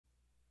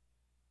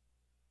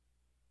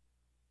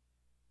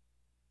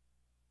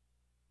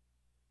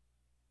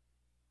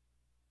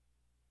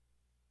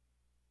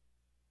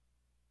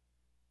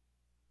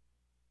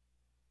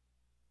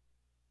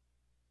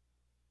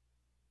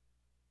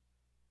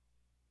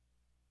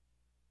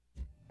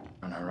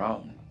her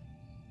own.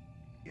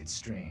 It's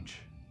strange.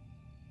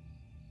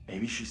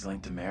 Maybe she's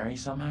linked to Mary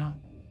somehow?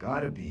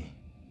 Gotta be.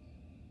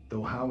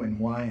 Though how and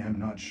why I'm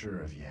not sure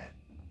of yet.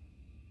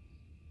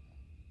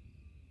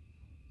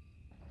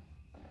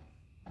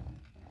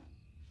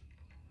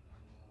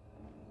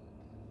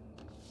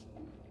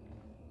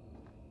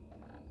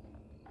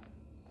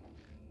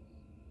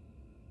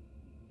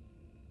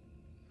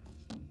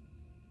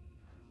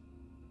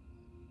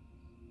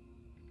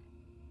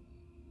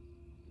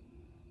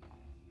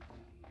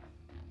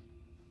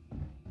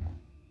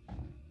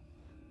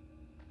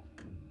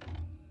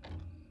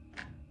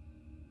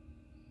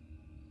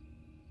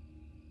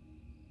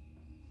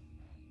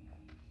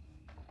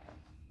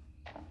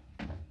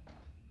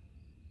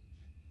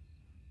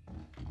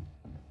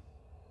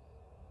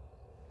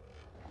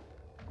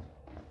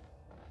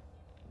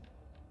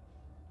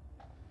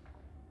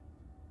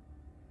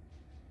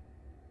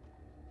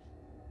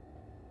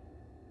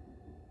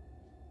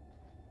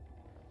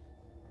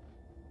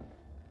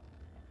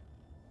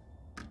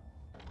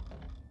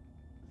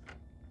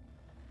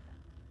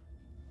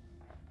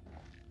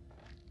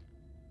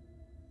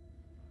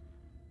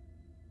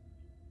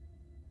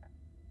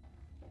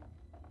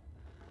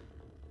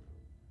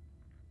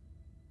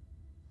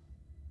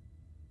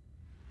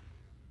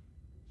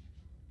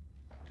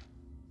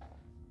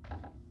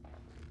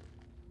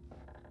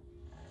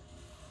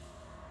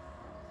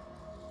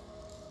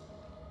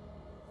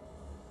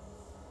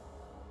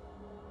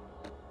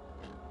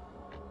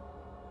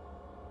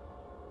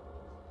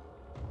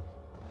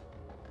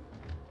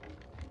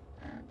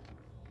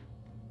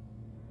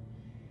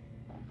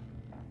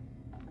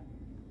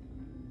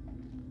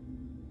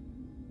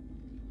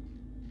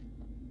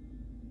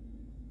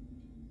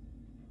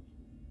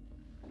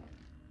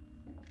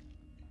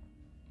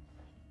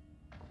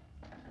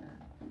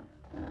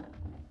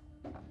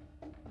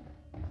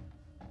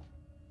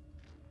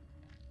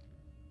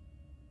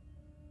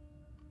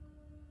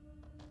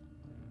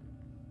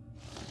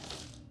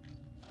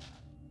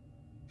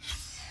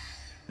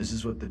 This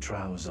is what the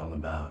trial was all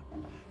about.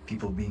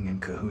 People being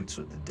in cahoots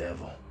with the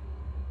devil.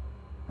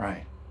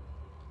 Right.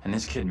 And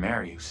this kid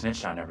Mary who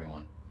snitched on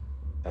everyone.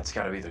 That's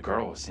gotta be the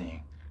girl we're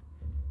seeing.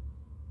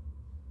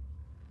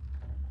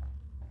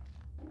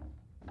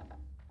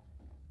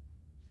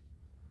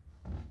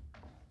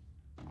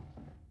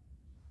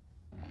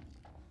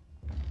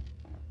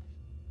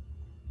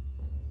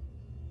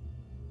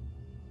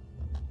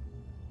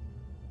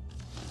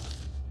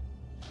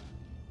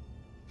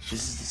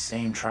 This is the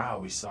same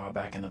trial we saw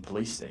back in the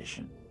police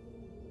station.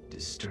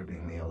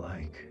 Disturbingly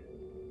alike.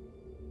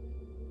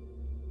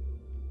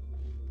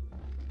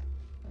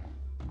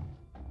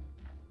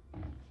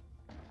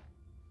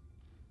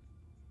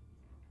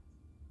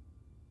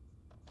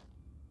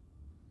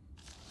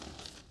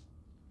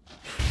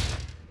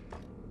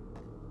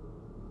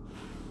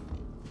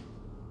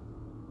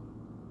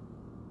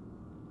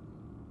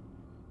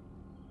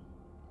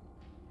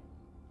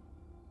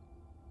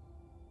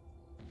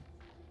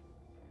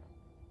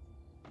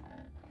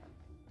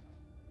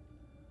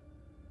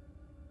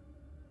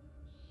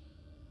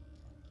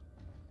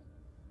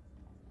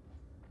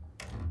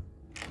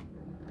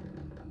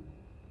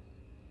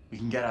 We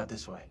can get out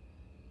this way.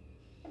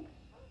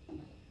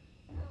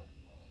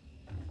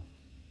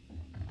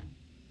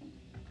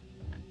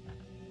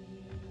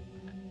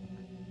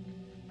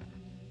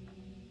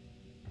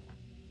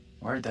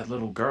 Where'd that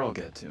little girl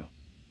get to?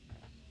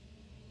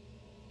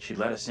 She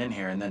let us in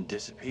here and then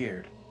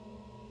disappeared.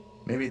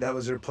 Maybe that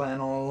was her plan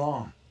all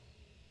along.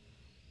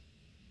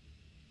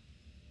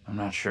 I'm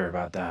not sure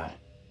about that.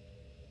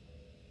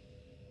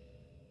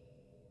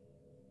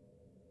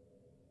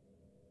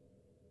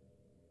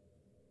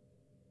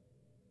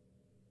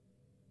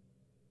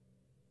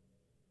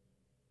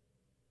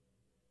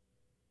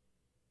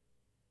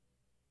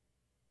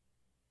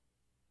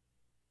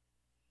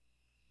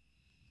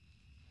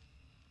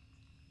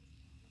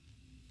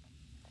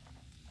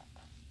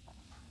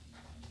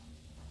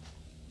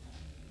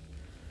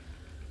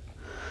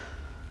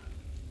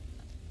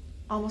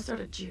 Almost out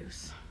of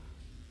juice.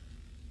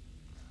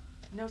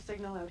 No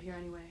signal out here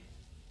anyway.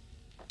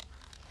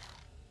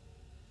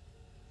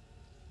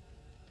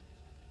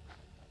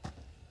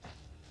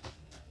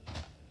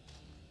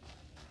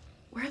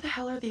 Where the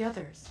hell are the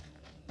others?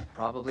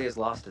 Probably as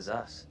lost as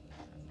us.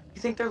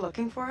 You think they're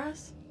looking for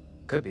us?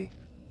 Could be.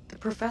 The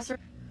professor?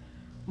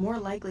 More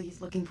likely he's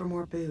looking for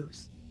more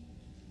booze.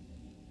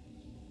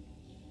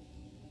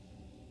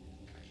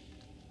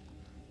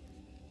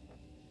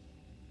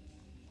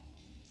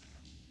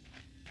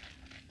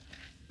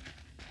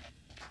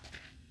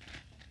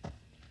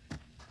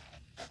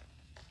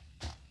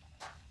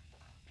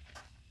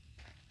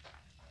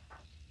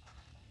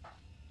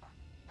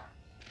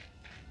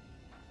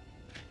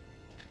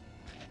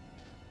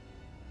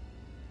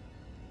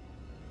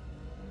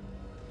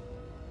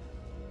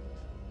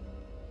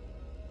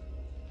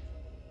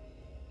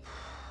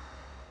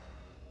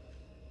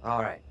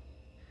 All right.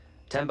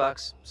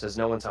 $10 says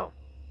no one's home.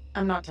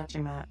 I'm not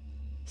touching that.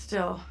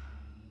 Still,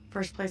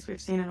 first place we've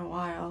seen in a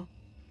while.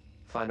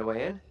 Find a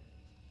way in?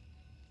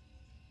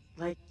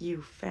 Like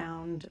you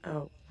found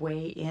a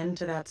way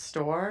into that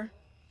store?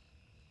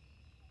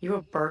 You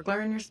a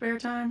burglar in your spare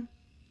time?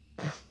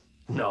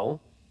 No,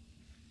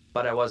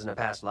 but I was in a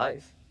past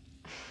life.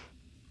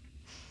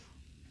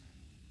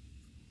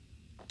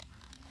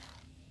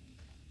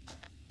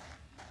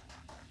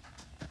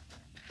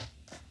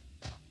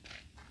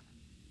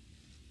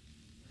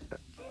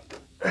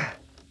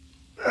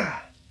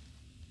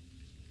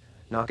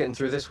 Not getting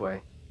through this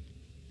way.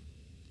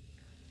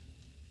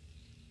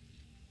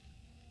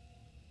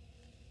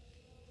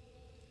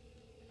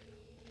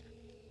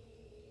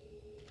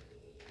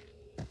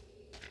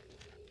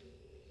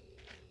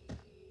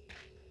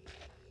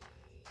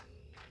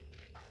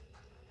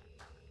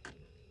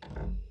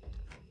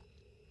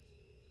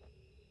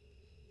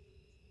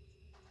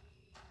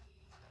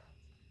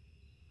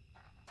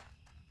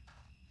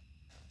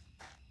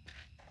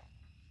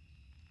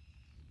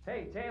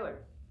 Hey, Taylor,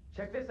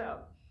 check this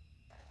out.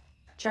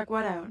 Check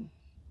what out?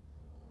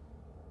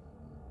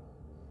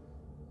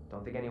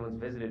 Don't think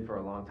anyone's visited for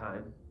a long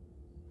time.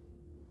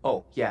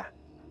 Oh, yeah,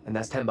 and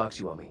that's $10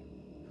 you owe me.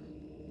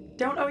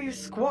 Don't owe you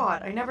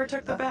squat. I never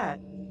took the bet.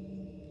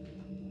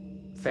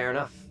 Fair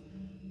enough.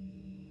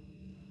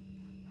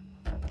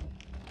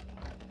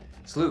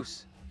 It's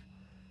loose.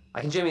 I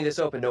can jimmy this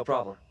open, no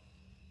problem.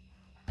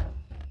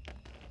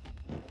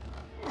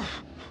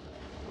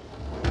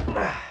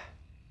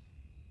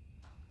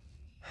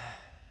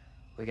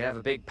 We could have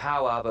a big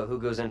powwow about who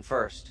goes in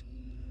first,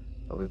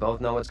 but we both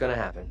know what's gonna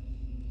happen.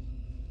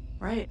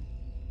 Right.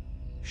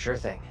 Sure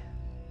thing.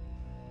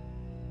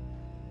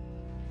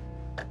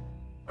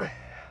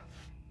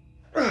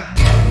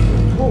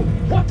 Whoa,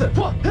 what the?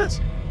 What?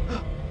 That's...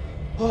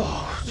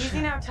 Oh.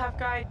 Easy now, tough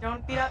guy.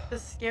 Don't beat up the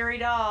scary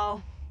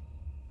doll.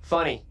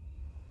 Funny.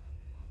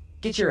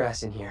 Get your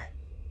ass in here.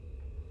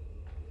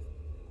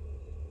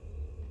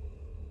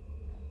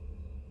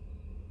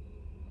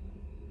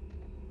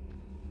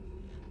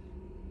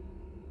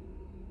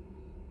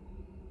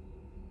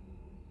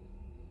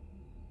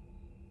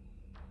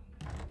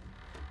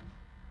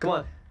 Come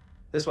on,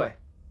 this way.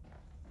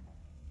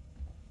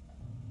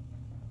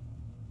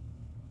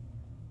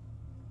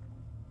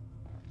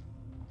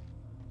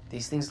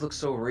 These things look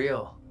so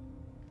real.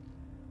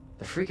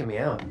 They're freaking me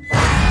out.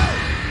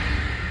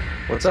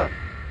 What's up?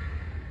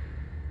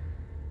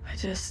 I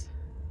just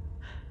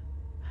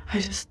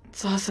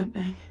saw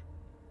something.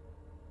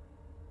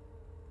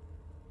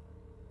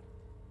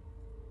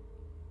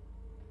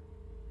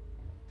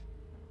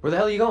 Where the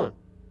hell are you going?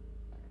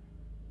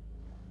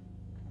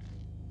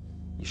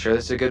 You sure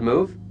this is a good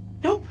move?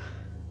 Nope.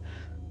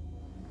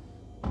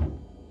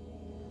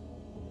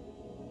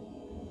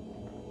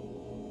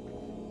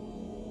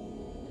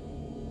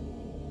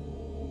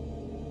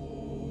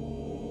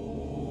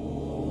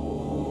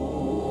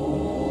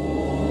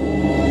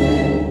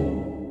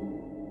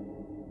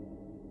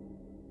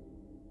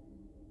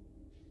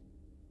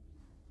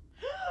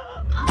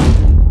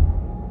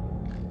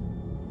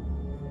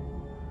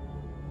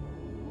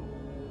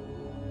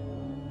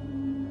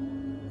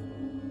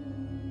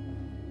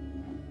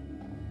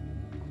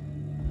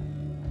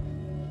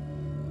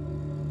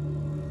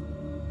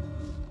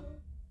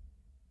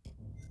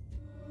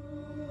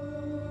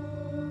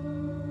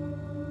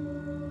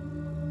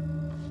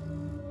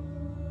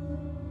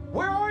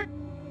 Where are you?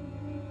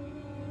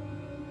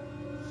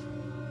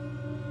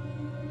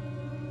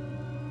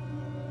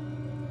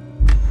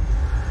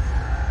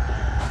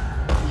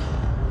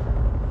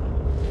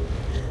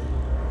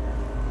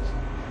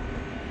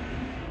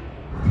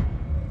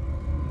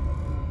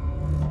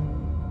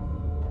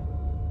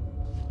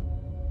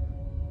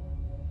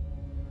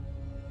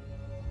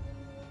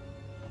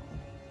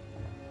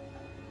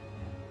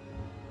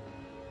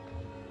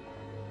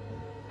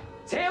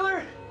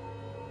 Taylor?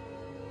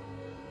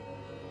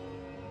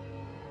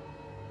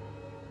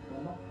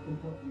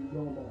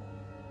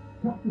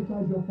 Cast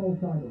aside your false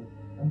idols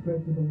and pray to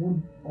the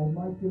one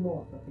Almighty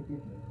Lord for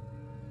forgiveness.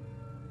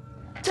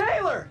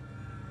 Taylor!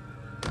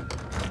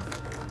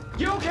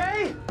 You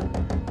okay?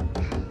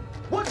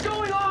 What's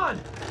going on?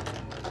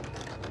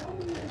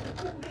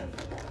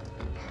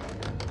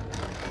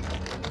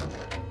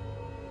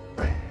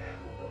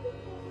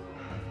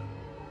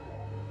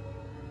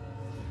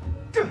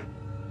 Come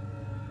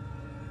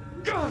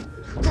on!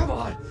 Come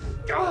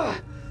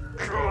on!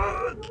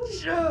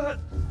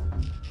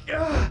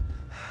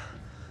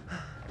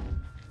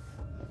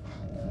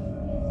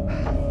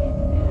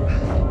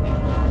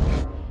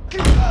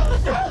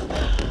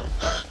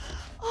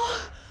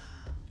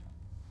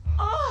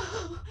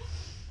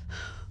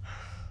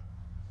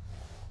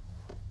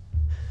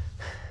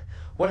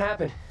 What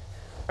happened?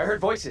 I heard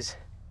voices.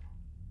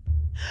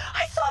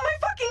 I saw my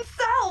fucking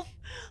self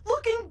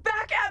looking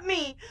back at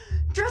me,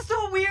 dressed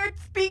all weird,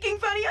 speaking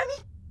funny. I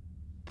mean,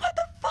 what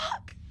the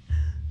fuck?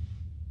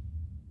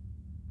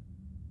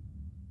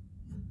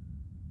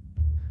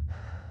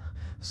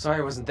 Sorry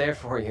I wasn't there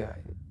for you.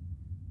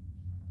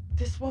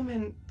 This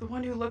woman, the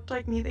one who looked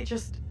like me, they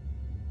just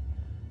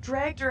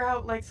dragged her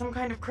out like some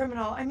kind of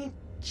criminal. I mean,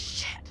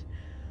 shit.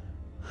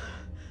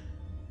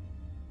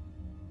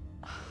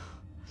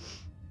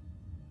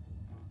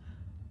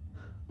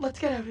 Let's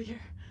get out of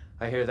here.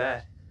 I hear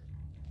that.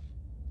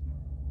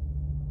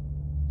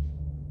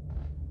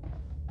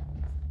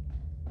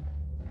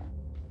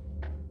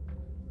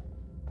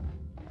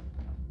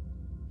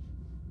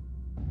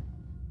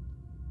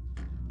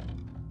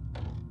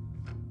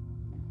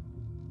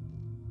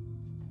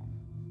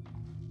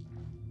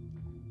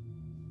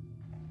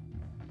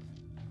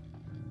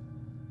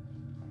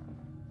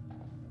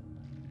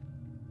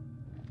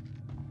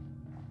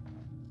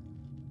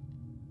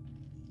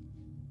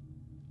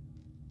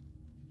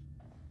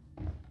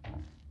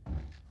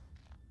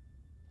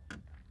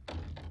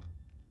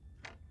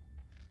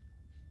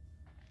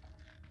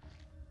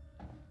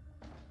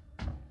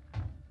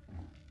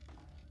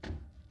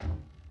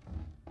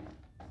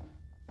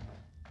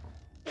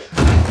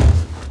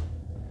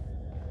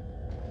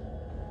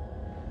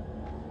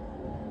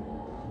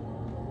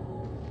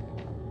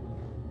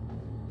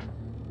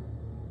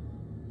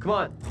 Come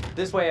on,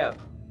 this way up.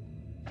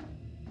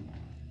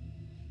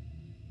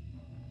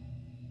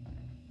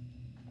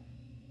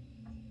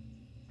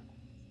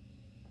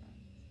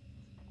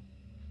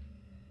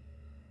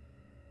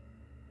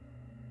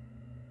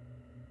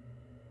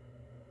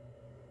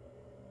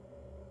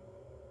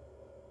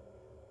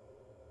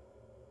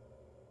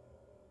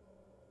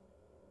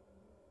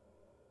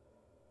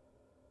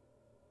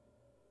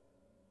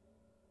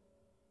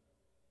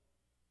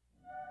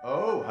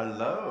 Oh,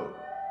 hello.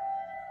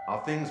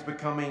 Are things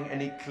becoming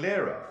any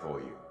clearer for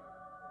you?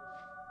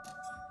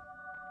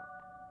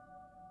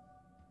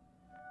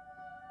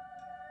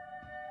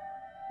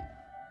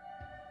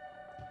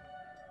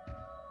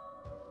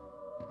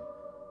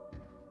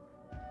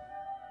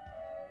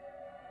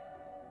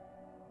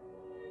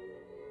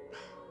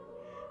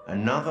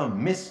 Another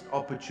missed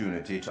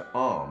opportunity to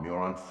arm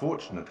your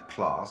unfortunate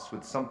class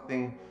with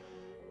something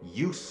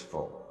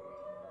useful.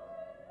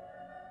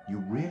 You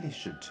really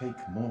should take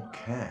more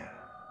care.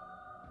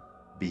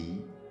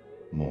 Be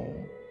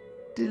more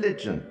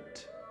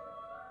diligent.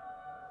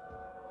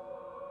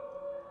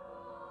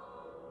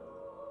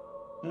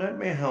 Let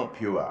me help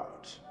you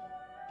out.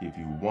 Give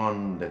you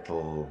one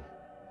little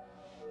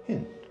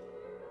hint.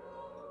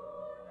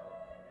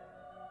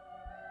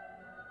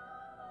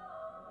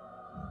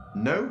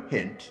 No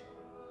hint?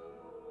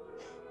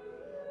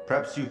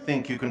 Perhaps you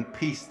think you can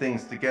piece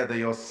things together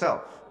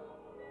yourself.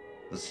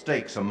 The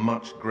stakes are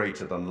much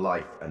greater than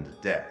life and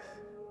death.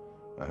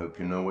 I hope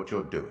you know what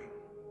you're doing.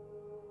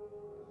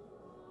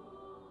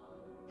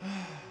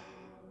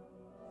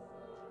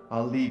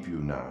 I'll leave you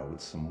now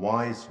with some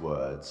wise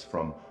words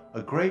from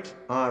a great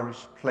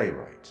Irish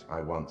playwright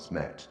I once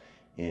met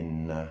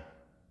in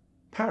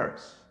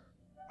Paris,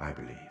 I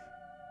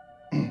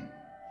believe.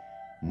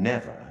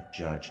 Never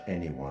judge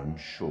anyone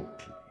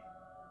shortly.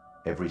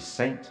 Every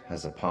saint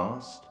has a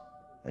past,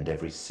 and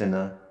every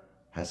sinner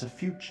has a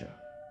future.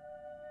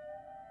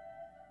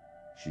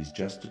 She's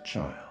just a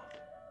child.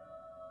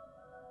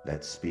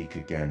 Let's speak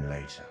again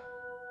later.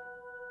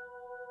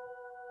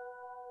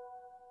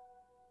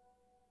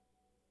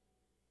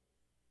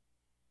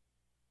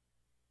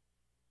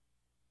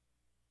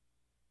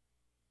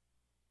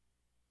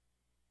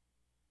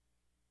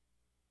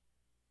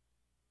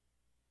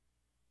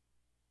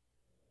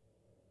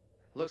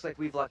 Looks like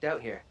we've lucked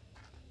out here.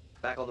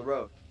 Back on the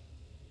road.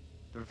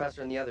 The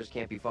professor and the others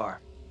can't be far.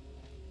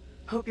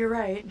 Hope you're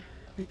right.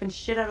 We've been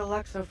shit out of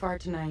luck so far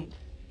tonight.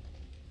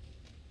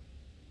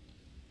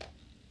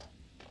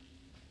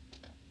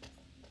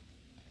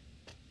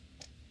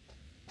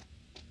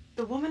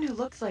 The woman who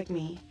looks like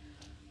me.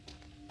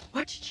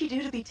 What should she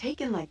do to be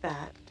taken like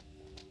that?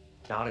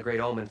 Not a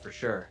great omen for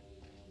sure.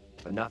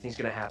 But nothing's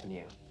gonna happen to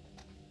you.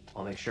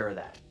 I'll make sure of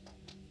that.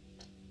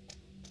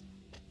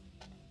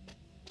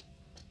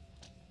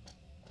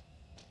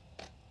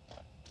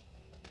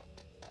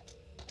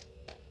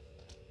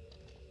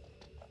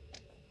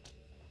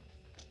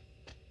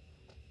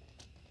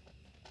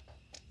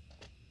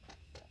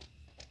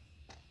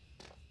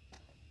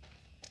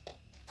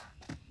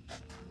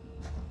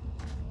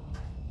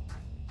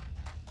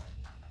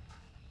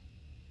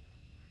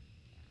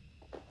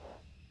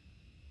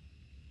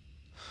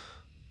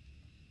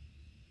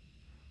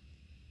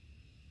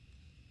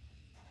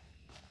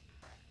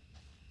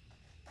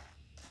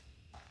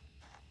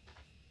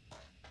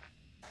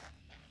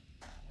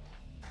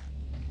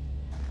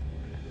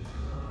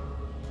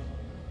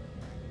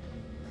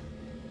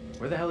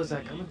 Where the hell is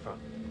that coming from?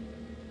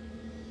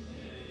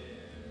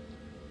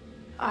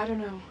 I don't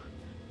know.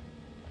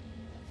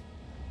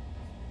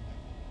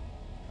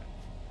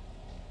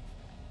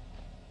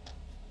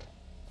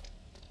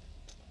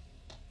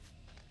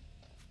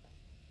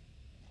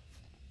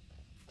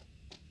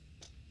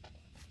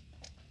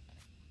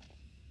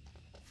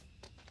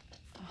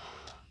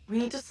 We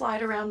need to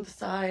slide around the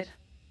side.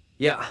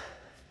 Yeah.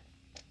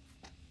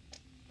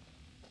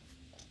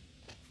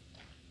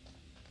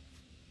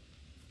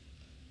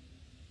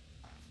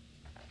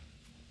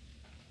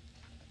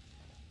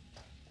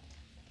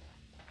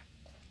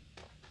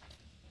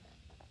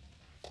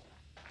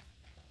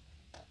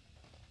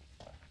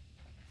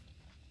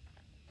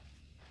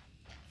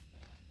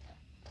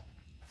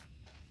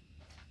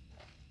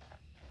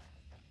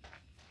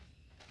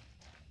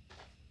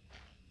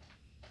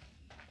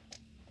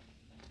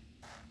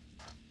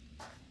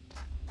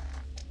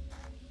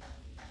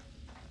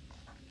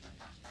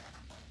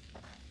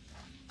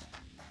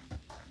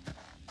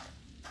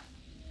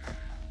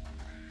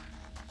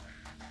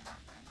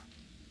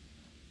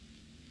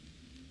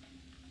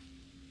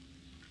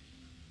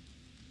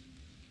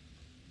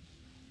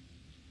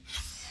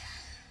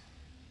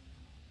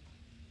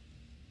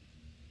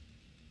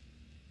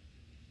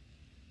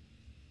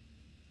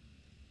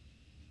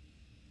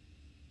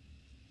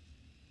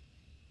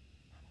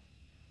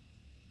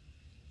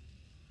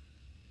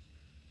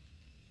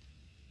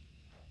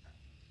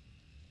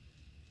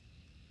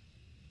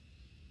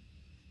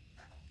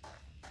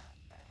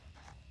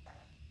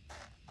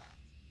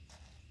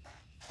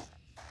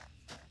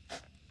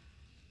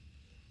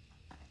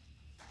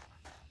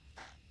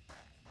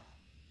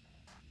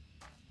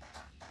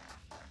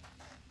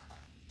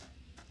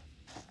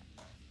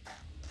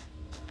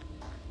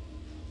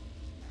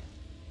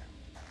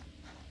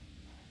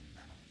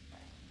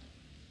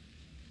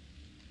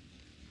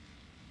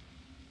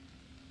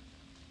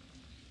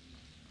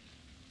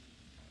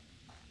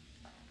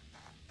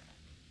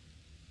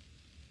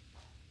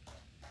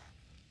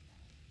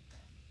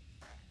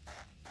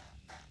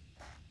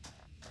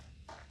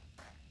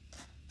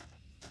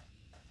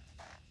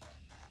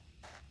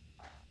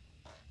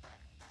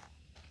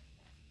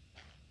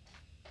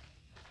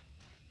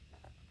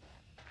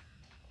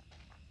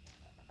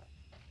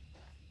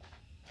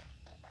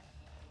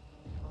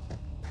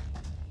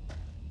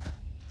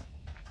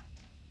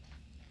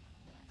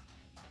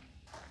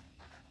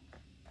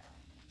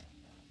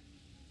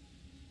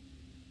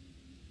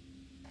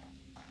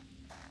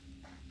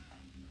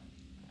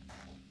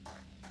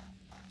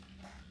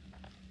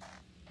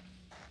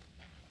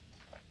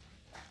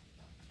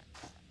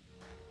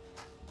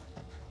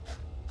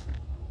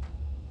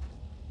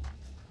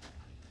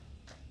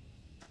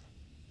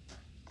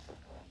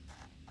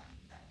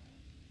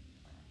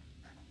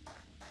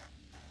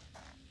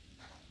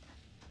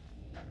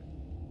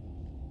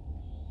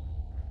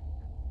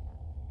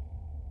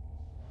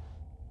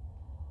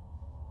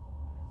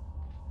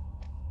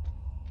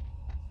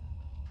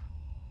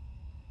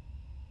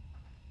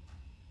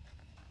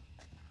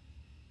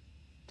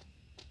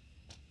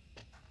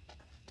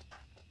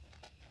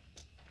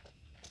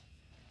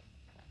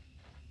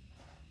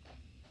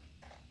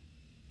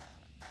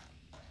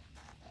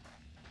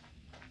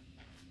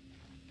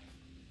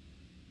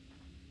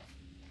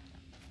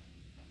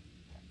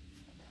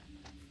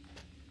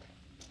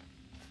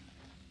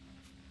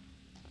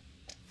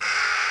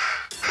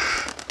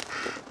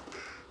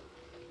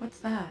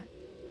 that?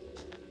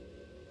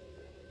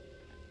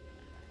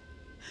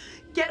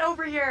 Get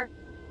over here!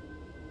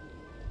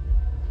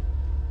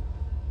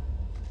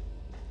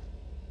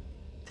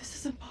 This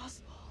is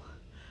impossible.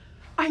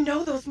 I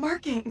know those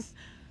markings.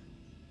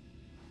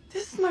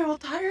 This is my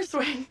old tire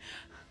swing.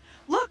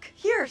 Look,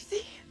 here,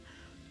 see?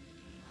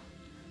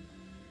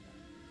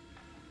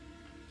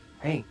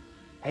 Hey,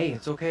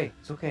 it's okay.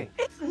 It's okay.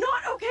 It's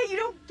not okay, you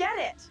don't get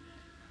it.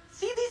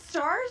 See these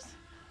stars?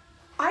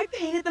 I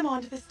painted them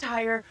onto this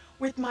tire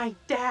with my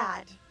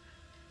dad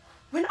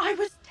when I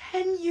was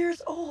 10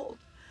 years old.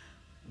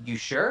 You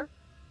sure?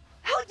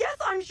 Hell yes,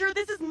 I'm sure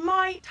this is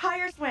my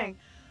tire swing.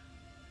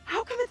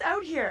 How come it's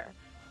out here?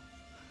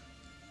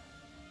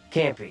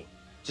 Can't be.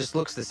 Just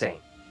looks the same.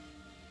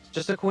 It's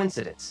just a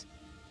coincidence.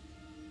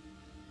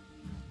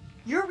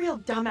 You're a real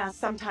dumbass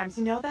sometimes,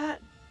 you know that?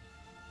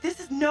 This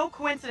is no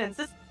coincidence.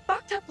 This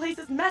fucked up place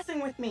is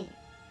messing with me.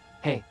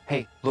 Hey,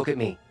 look at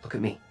me. Look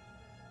at me.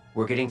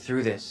 We're getting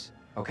through this,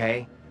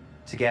 okay?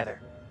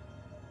 Together.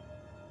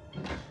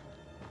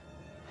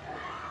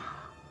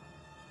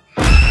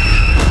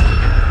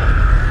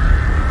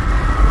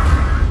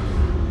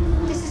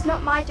 This is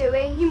not my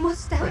doing. You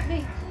must help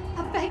me.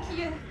 I beg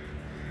you.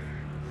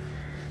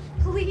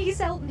 Please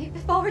help me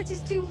before it is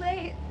too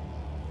late.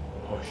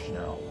 Hush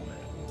now, woman.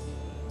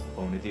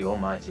 Only the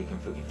Almighty can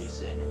forgive your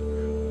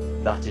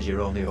sin. That is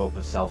your only hope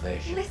of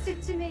salvation. Listen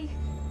to me.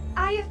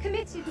 I have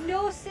committed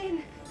no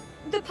sin.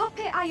 The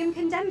puppet I am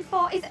condemned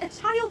for is a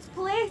child's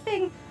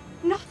plaything.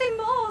 Nothing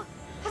more.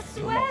 I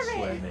Do swear not it.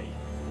 slay me.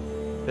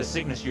 The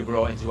sickness you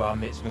brought into our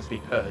midst must be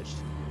purged.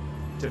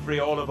 To free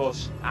all of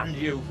us and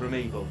you from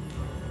evil,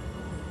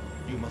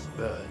 you must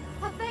burn.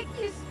 I beg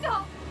you,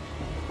 stop.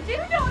 Do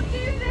not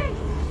do this.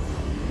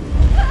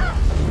 Ah!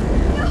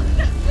 No,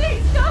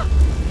 please, stop.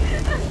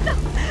 Stop.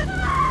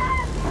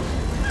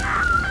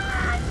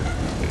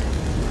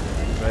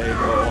 Pray,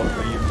 Lord,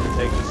 for you to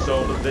take the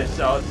soul of this,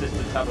 our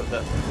sister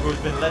Tabitha, who has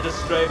been led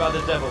astray by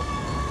the devil,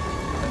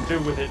 and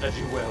do with it as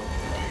you will.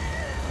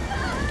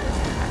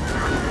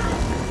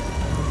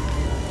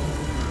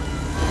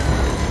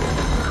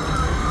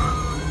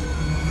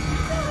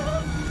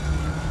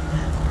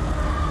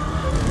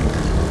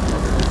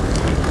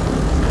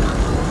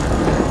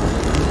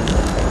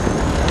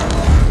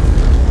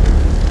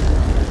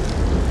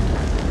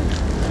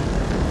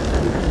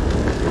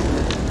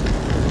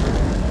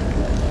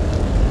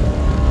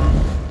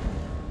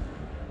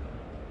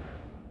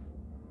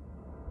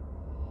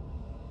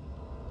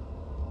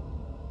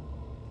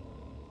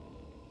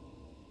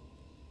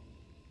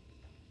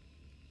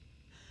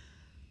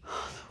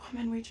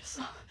 Woman we just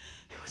saw,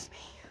 it was me.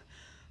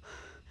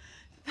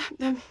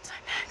 That means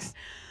I'm next.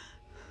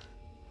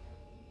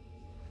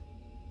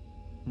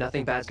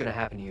 Nothing bad's gonna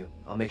happen to you.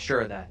 I'll make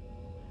sure of that.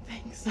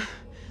 Thanks.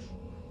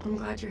 I'm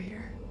glad you're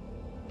here.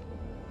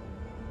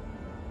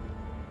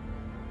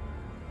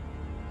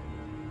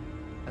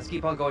 Let's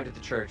keep on going to the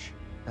church.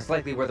 That's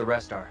likely where the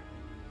rest are.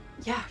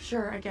 Yeah,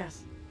 sure, I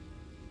guess.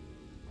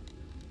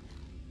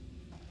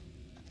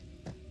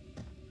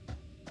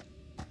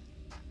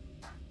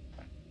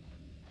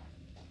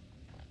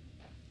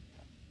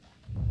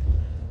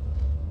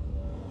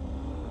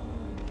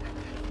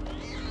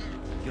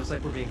 Feels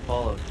like we're being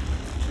followed.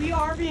 We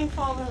are being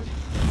followed.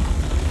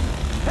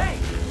 Hey!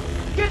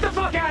 Get the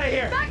fuck out of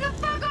here! Back the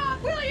fuck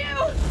off, will you?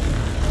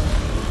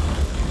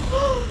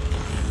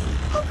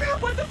 Oh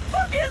crap, what the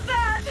fuck is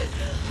that?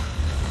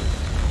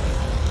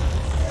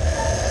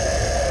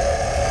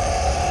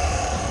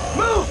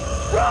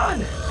 Move!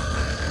 Run!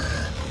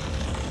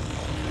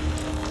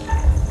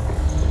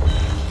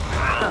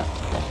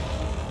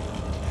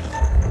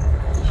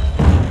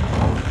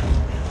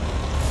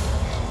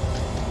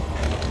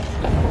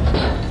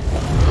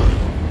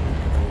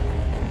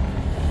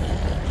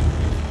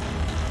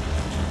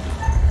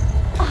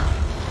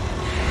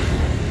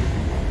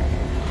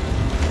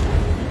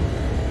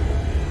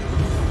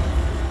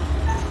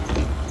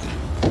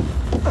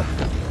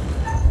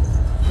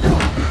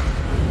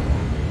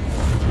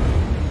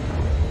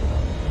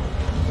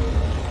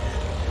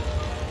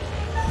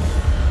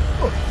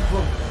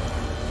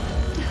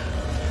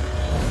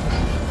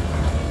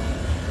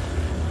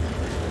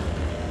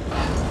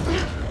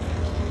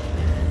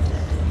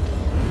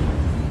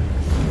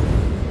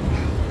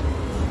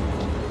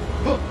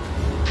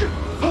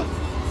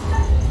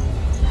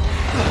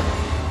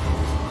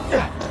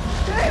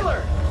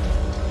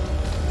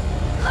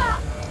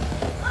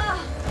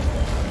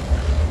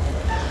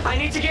 I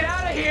need to get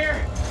out of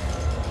here!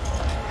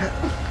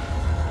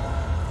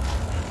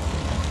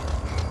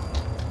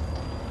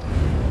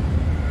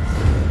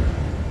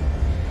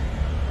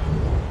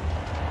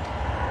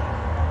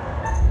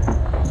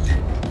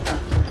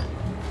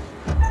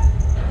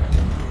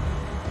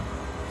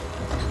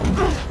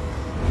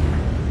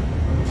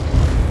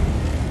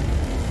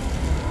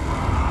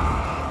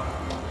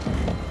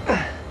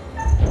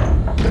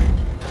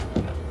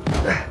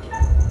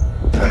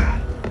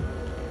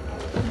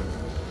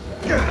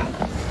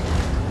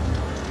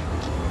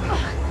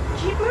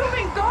 Keep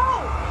moving,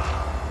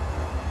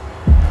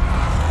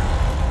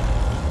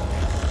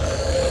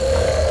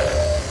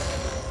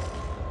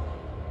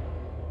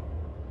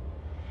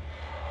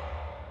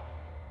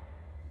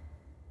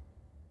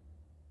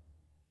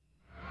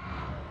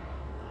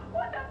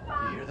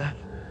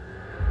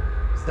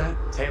 What's that?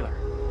 Taylor.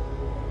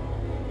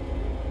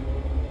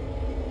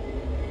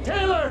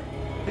 Taylor!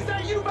 Is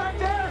that you back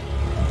there?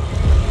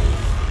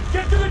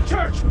 Get to the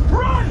church!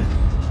 Run!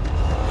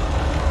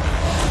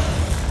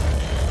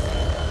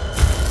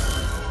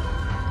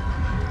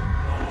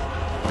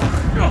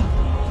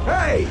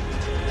 Hey!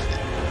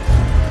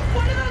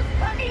 One of those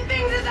fucking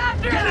things is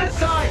after Get us!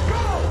 inside!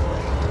 Go!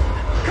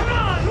 Come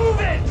on, move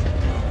it!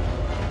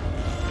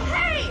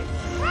 Hey!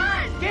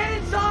 Run! Get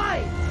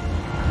inside!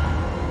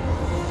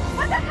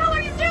 What the hell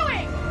are you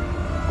doing?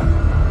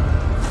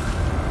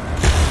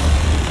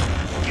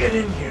 Get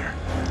in here.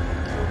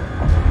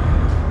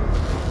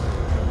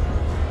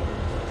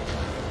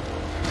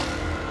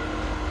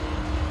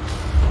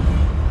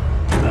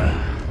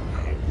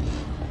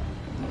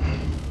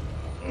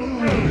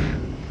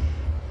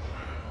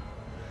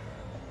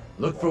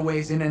 Look for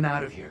ways in and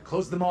out of here.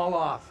 Close them all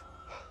off.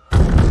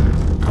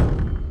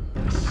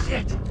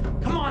 Shit!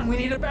 Come on, we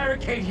need a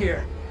barricade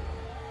here.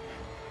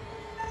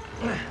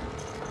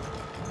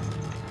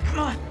 Come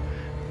on.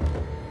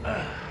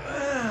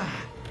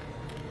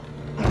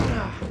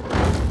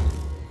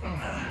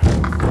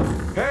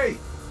 Hey!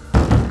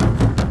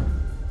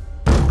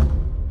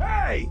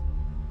 Hey!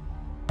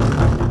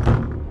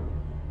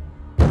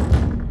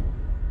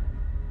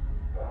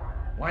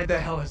 Why the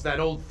hell is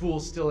that old fool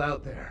still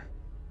out there?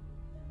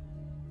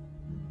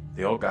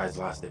 The old guy's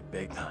lost it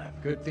big time.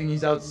 Good thing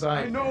he's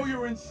outside. I know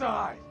you're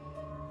inside.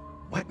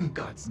 What in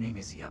God's name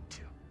is he up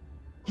to?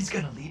 He's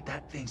gonna lead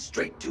that thing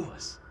straight to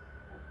us.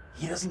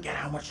 He doesn't get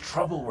how much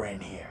trouble we're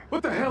in here.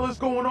 What the hell is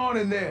going on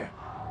in there?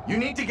 You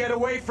need to get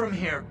away from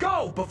here.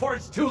 Go before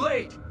it's too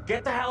late.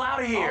 Get the hell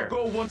out of here! I'll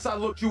go once I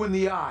look you in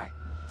the eye.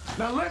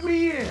 Now let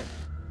me in.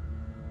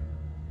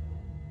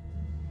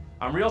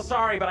 I'm real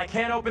sorry, but I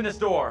can't open this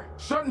door.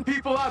 Shutting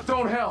people out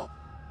don't help.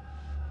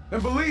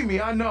 And believe me,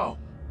 I know.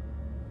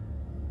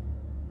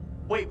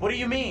 Wait, what do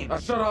you mean? I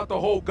shut out the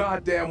whole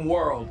goddamn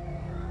world.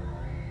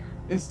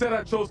 Instead,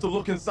 I chose to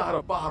look inside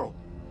a bottle.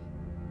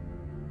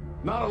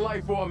 Not a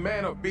life or a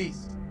man or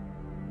beast.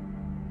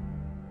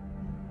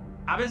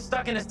 I've been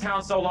stuck in this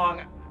town so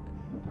long,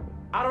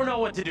 I don't know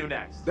what to do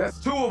next. That's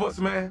two of us,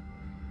 man.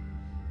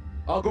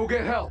 I'll go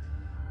get help.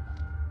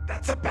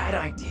 That's a bad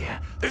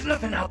idea. There's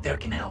nothing out there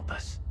can help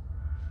us.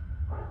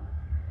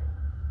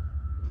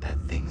 That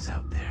thing's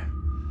out there.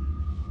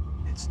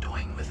 It's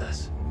toying with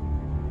us.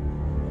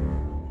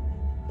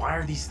 Why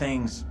are these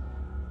things,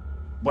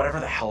 whatever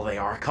the hell they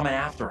are, coming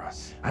after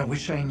us? I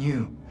wish I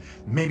knew.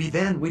 Maybe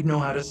then we'd know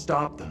how to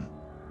stop them.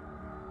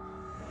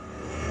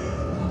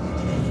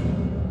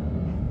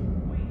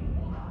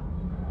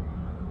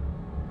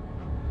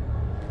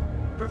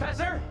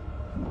 Professor?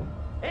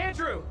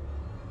 Andrew!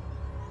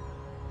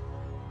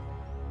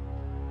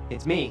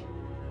 It's me.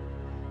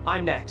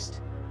 I'm next.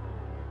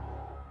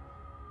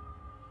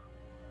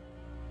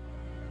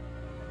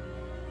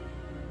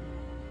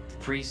 The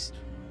priest,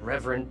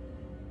 reverend,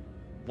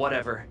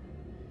 whatever,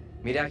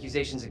 made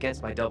accusations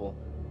against my double.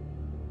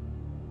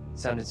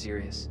 Sounded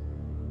serious.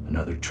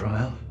 Another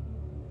trial?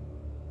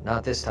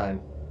 Not this time.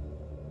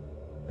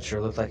 But sure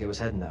looked like it was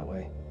heading that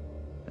way.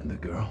 And the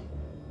girl?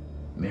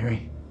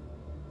 Mary?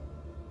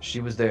 She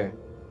was there.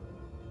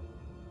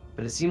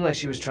 But it seemed like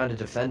she was trying to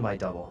defend my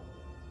double.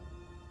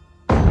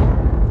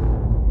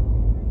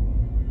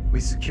 We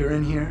secure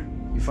in here?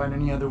 You find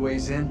any other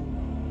ways in?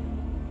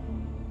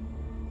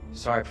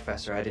 Sorry,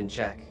 Professor, I didn't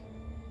check.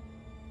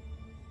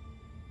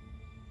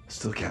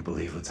 Still can't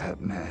believe what's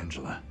happened to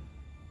Angela.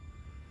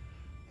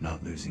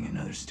 Not losing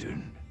another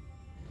student.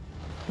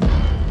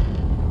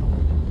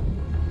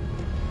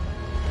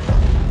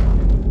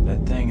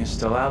 That thing is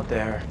still out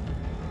there.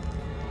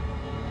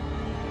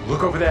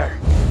 Look over there.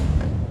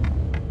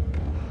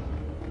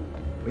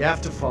 We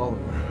have to follow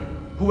her.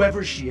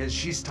 Whoever she is,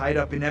 she's tied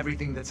up in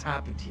everything that's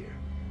happened here.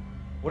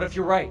 What if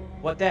you're right?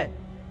 What then?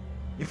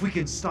 If we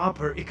can stop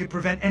her, it could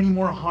prevent any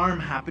more harm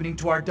happening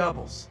to our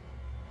doubles.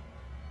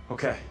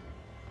 Okay.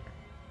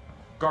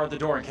 Guard the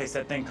door in case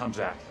that thing comes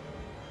back.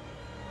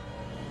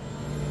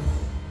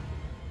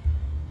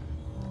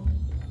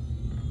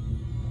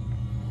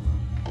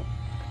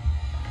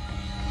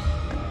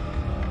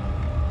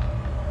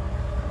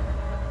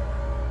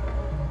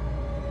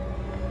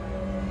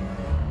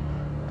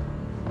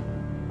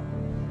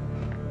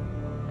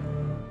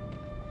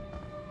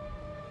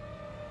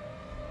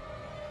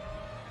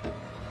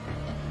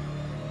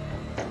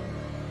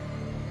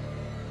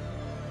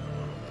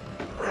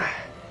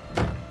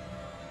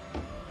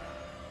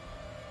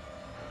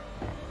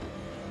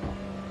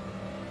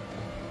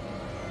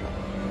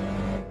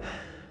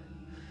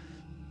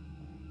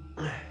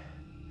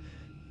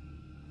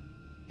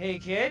 Hey,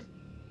 kid?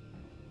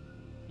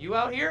 You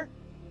out here?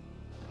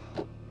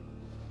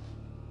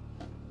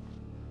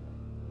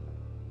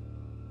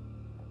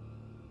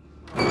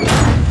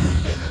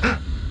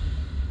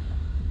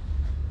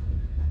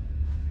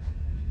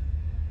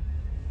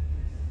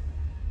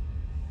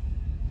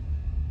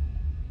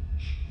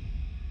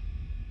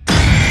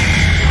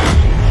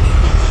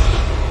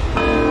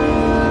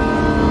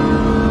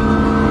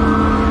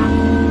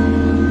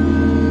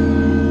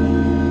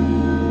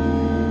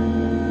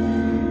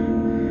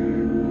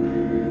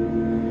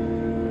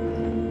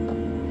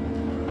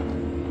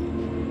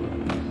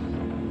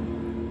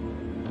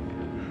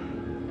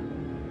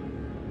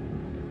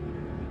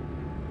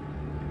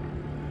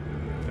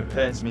 It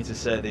pains me to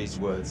say these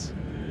words,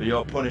 but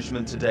your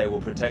punishment today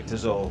will protect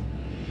us all.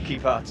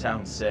 Keep our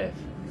town safe.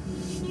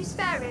 Can you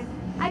spare him?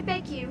 I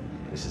beg you.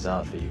 This is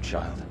hard for you,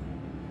 child.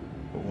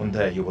 But one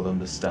day you will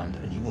understand,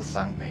 and you will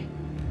thank me.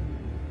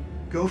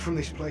 Go from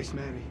this place,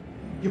 Mary.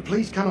 Your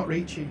pleas cannot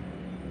reach you.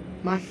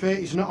 My fate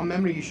is not a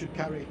memory you should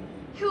carry.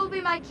 Who will be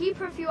my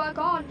keeper if you are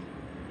gone?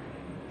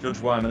 Judge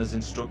Wyman has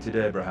instructed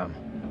Abraham.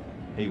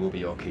 He will be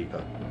your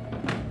keeper.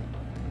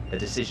 A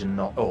decision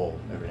not all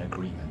are in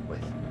agreement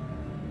with.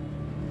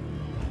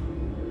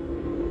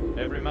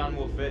 Every man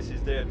will face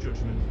his day of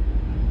judgment.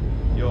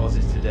 Yours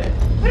is today.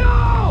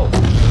 No!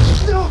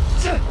 No!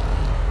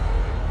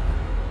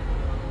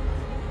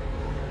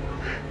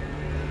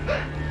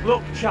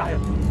 Look,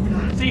 child.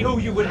 See who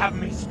you would have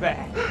me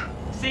spare.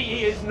 See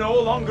he is no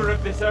longer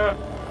of this earth.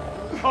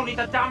 Only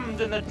the damned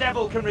and the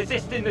devil can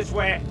resist in this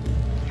way.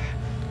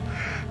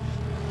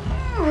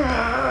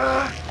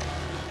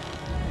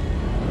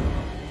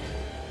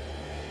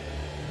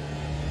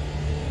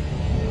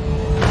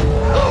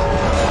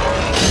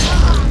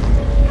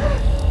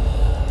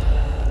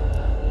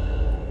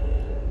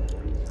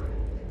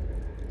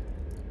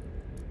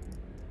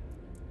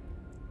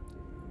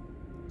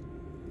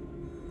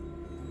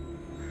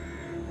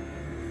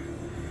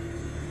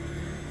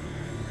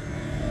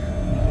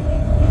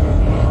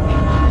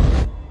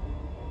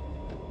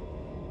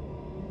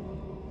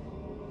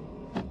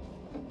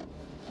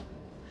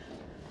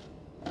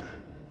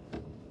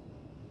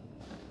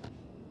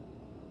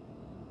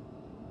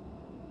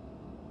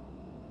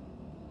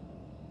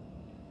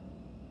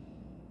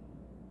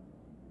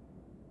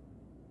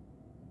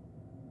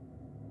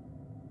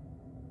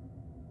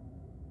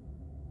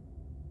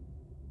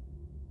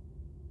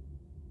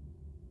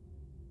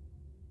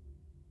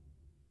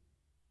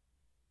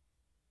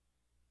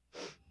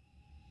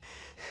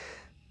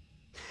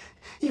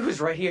 He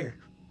was right here.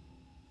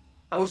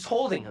 I was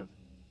holding him.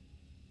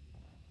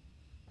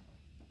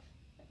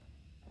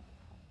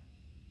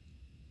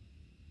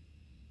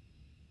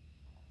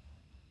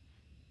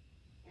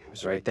 He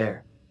was right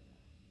there.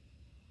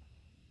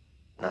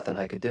 Nothing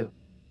I could do.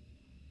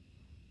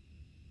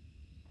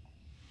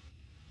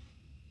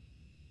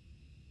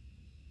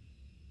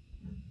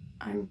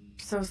 I'm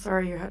so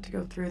sorry you had to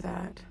go through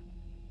that.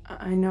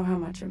 I know how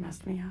much it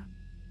messed me up.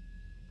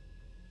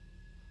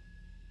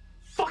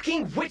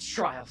 Fucking witch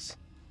trials!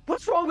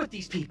 What's wrong with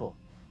these people?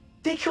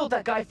 They killed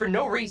that guy for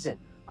no reason.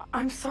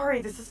 I'm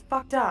sorry, this is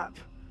fucked up.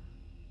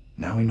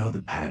 Now we know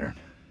the pattern.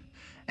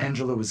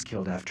 Angela was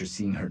killed after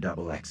seeing her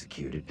double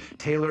executed.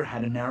 Taylor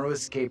had a narrow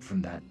escape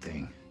from that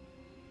thing.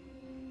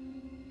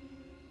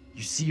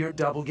 You see your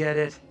double get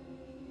it?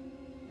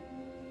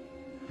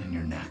 And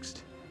you're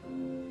next.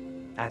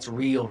 That's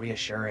real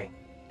reassuring.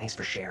 Thanks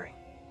for sharing.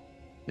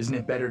 Isn't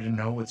it better to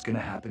know what's gonna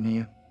happen to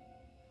you?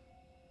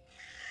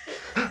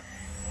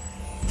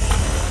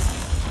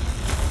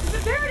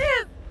 There it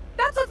is!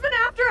 That's what's been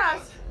after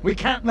us! We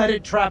can't let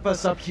it trap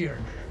us up here.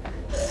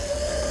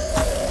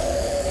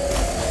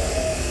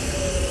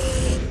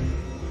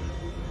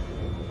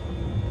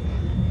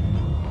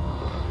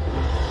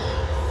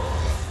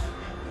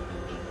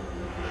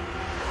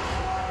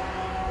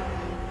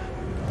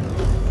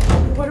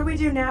 What do we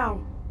do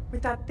now?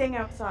 With that thing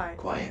outside?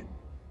 Quiet.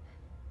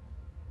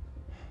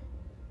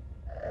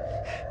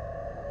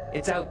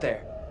 It's out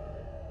there.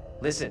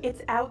 Listen.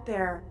 It's out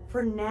there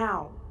for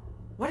now.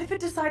 What if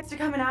it decides to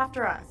come in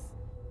after us?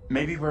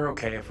 Maybe we're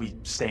okay if we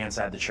stay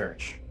inside the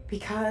church.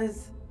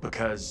 Because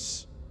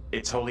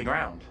it's holy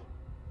ground.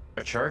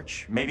 A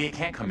church? Maybe it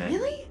can't come in.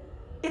 Really?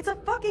 It's a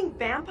fucking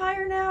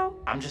vampire now?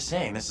 I'm just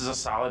saying, this is a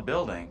solid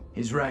building.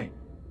 He's right.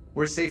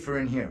 We're safer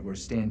in here. We're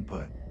staying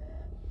put.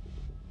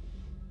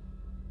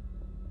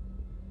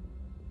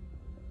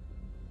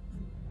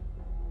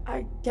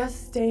 I guess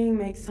staying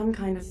makes some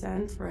kind of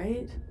sense,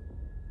 right?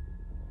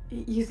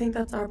 You think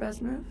that's our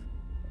best move?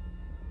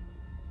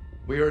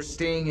 We are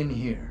staying in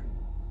here.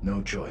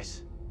 No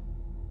choice.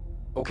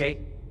 Okay,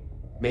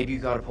 maybe you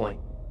got a point.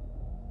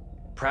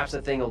 Perhaps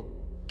that thing will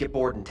get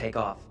bored and take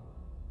off.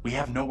 We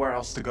have nowhere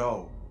else to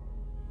go.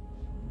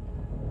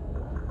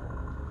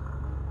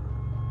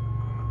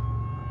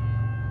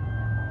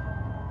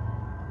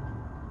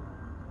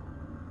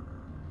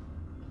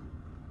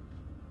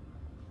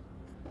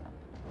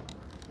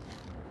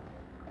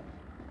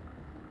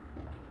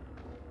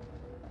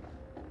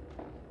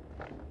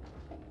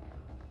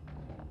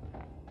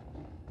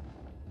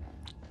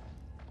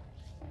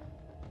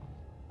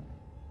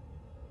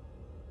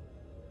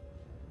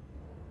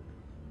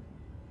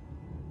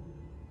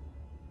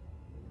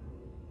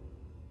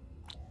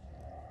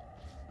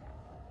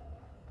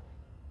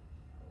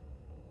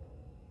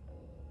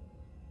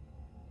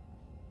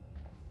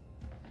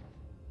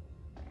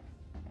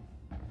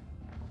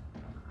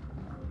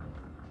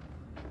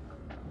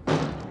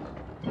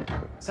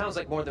 Sounds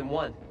like more than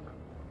one.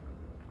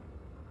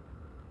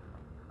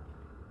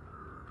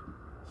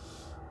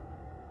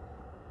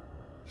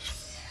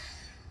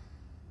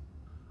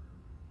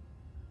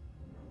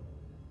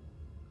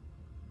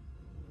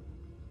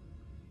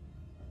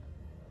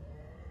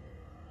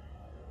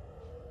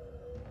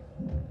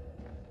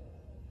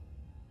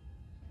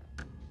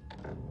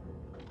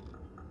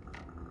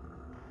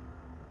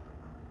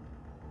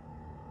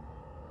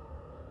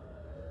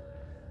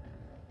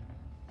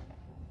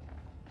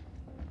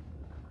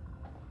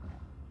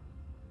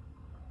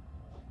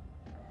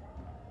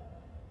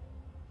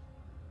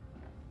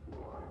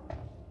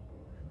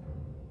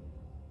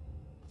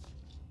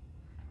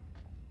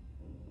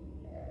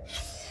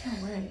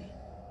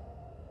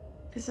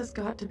 This has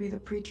got to be the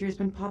preacher who's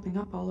been popping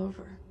up all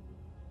over.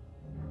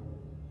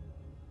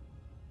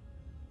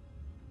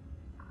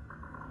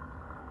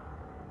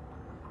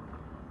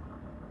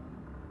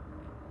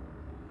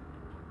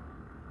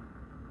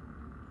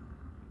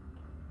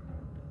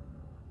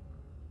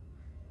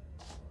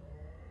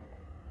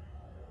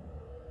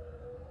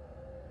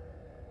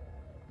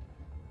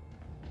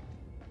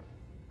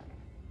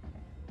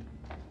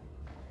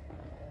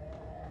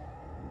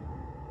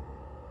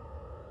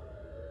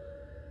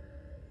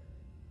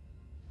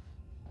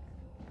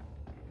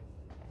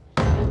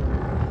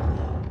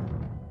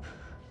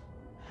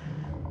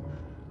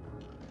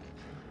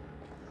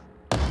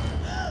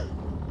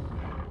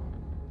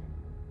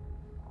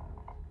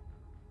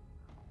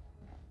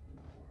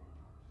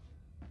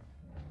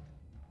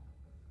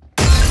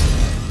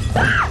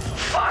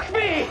 Fuck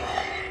me!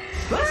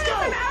 Let's go!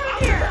 Out of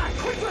here!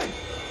 Quickly!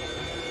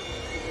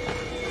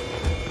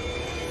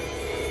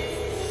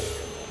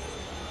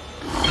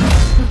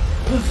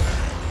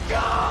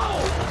 Go!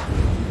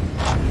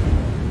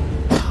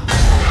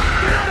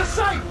 Get out of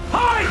sight!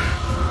 Hide!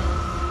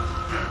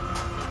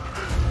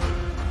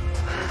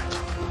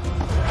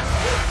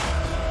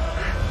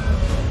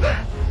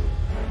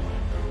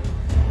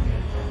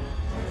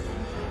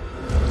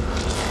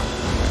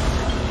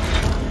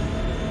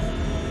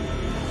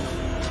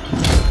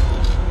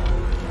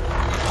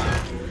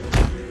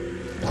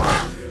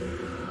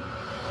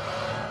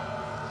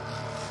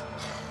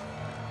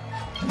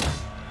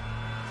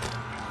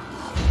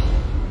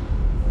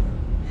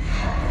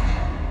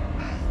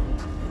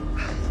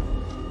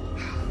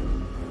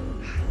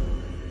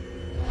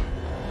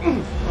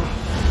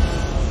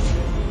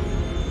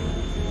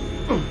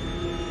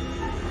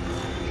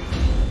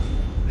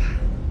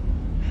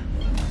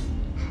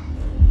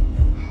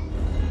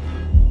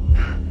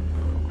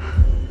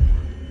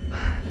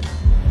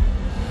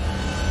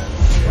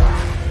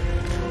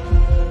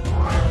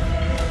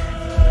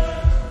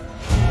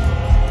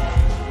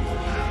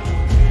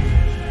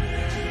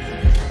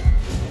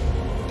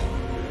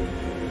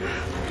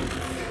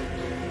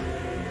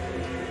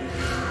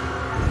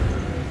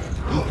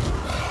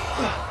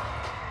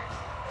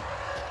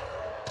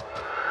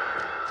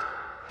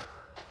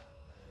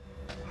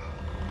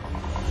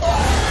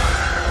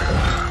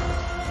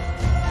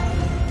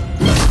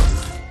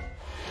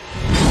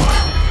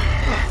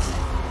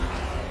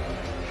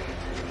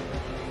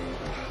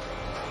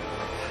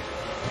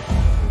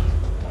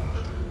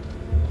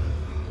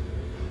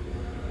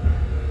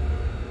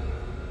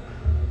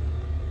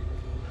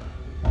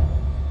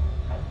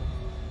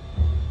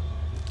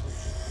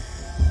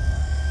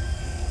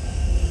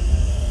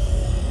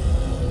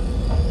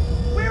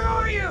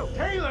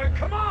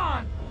 Come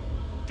on!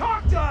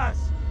 Talk to us!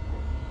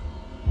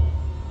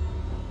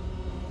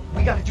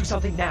 We gotta do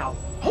something now.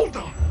 Hold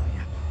on,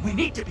 William. We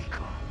need to be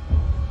calm.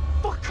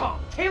 Fuck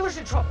calm. Taylor's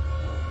in trouble.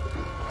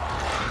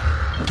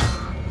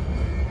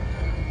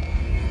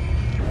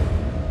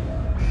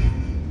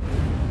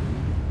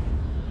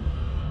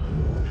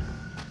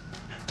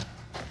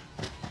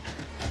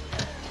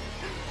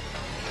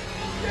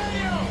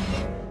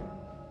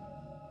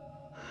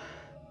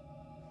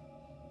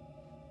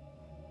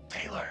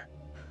 Taylor.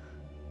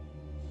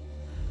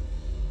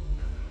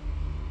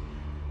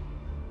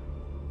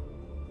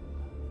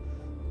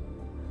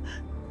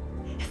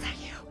 Is that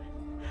you?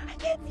 I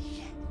can't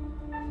see shit.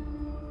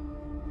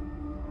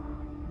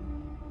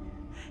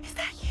 Is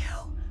that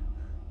you?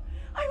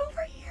 I'm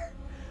over here.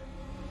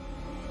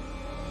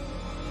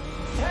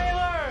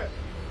 Taylor!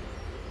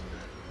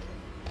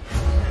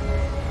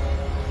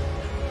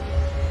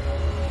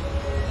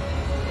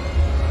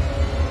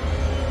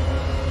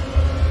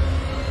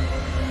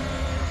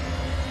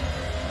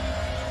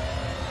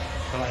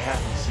 Well, I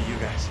happened to see you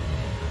guys.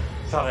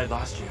 Thought I'd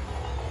lost you.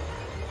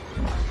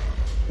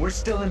 We're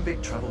still in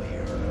big trouble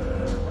here.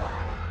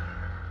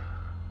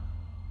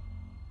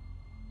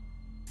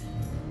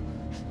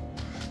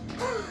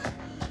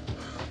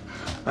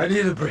 I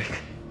need a break.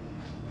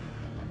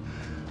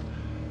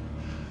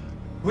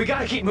 We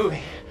gotta keep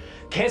moving.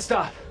 Can't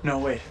stop. No,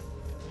 wait.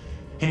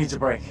 He needs a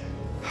break.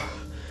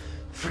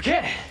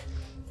 Forget it.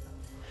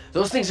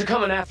 Those things are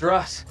coming after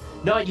us,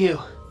 not you.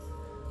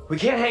 We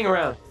can't hang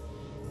around.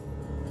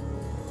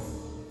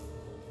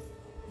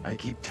 I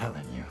keep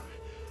telling you,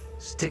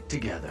 stick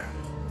together,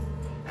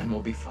 and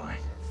we'll be fine.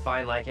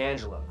 Fine like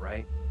Angela,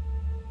 right?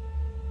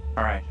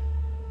 All right.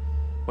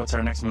 What's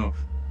our next move?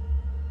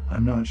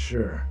 I'm not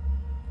sure.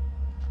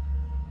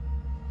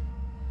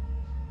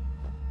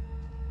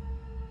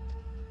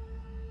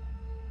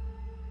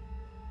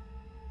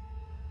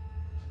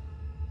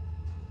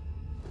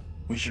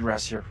 We should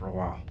rest here for a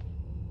while.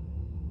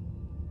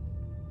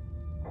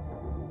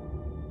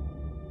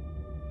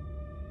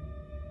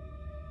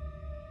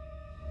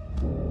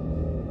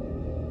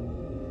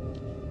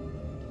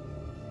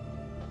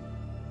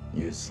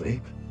 You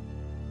asleep?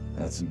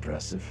 That's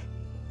impressive.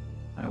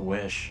 I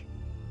wish.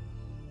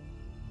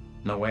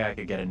 No way I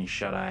could get any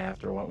shut-eye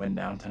after what went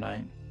down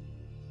tonight.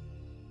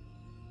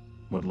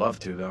 Would love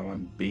to, though.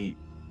 I'm beat.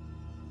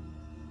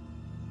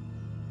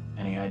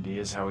 Any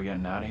ideas how we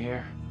getting out of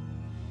here?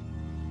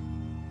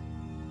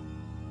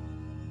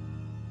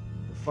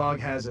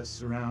 fog has us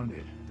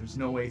surrounded. There's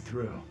no way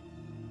through.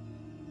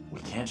 We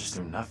can't just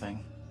do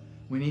nothing.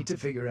 We need to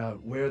figure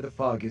out where the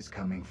fog is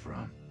coming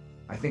from.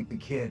 I think the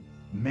kid,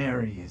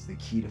 Mary, is the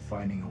key to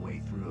finding a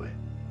way through it.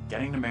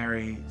 Getting to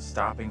Mary,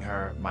 stopping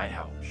her might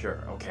help,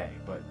 sure, okay,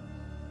 but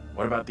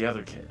what about the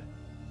other kid?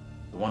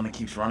 The one that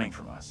keeps running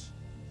from us?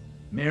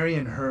 Mary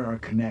and her are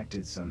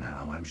connected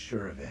somehow, I'm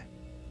sure of it.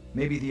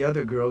 Maybe the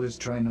other girl is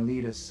trying to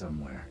lead us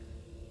somewhere.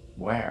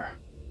 Where?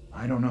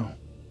 I don't know.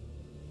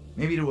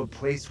 Maybe to a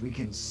place we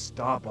can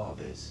stop all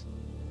this.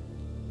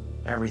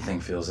 Everything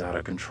feels out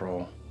of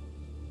control.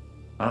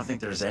 I don't think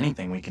there's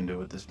anything we can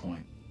do at this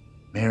point.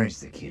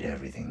 Mary's the key to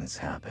everything that's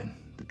happened.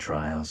 The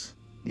trials,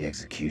 the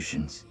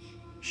executions.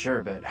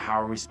 Sure, but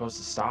how are we supposed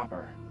to stop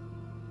her?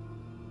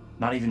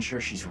 Not even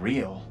sure she's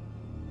real.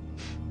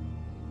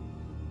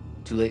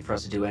 Too late for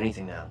us to do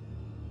anything now.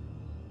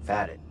 We've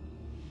had it.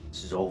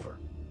 This is over.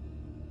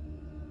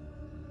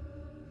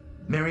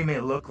 Mary may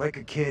look like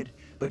a kid,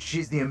 but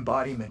she's the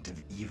embodiment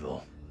of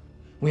evil.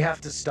 We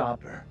have to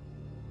stop her.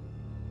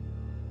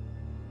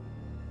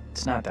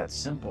 It's not that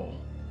simple.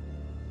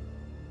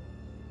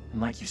 And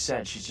like you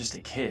said, she's just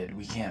a kid.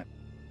 We can't...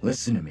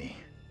 Listen to me.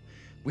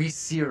 We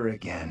see her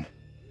again.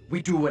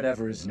 We do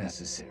whatever is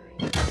necessary.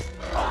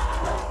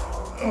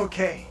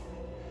 Okay.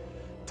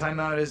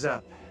 Timeout is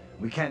up.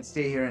 We can't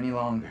stay here any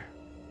longer.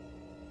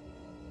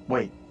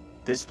 Wait,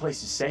 this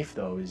place is safe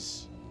though.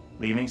 Is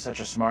leaving such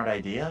a smart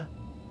idea?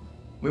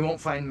 We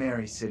won't find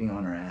Mary sitting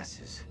on her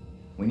asses.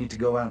 We need to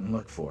go out and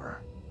look for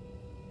her.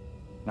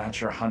 Not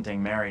sure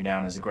hunting Mary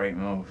down is a great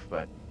move,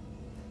 but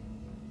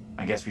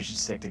I guess we should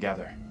stick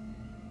together.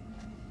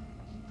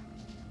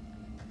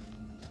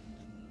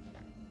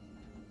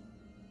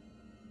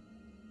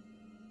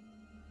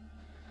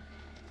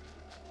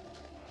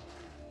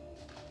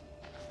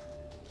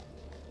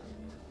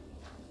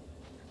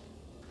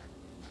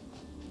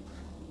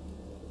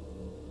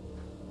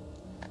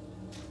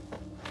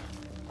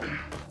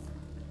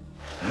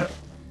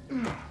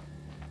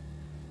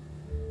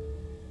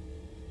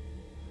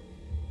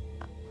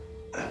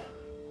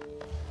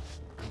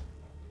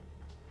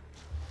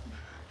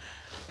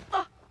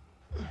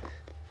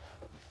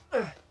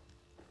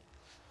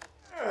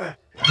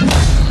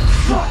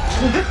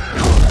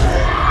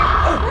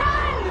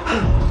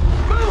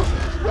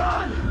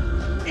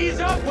 Ease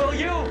up, will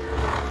you?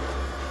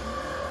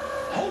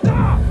 Hold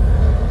up!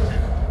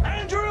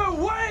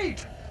 Andrew,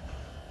 wait!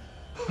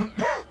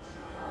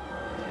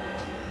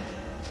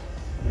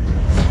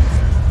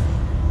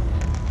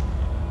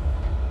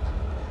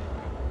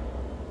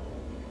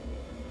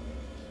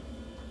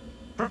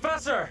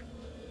 Professor!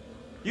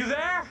 You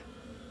there?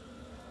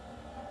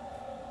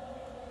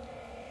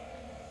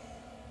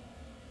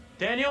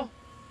 Daniel?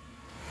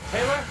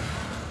 Taylor?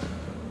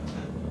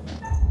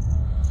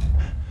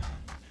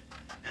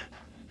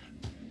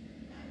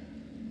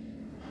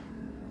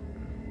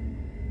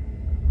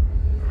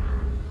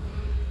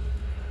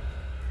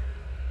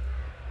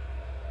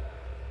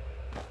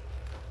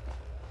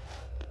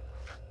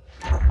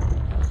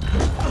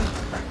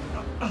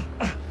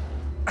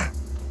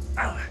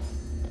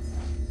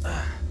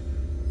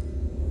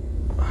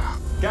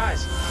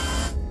 Guys!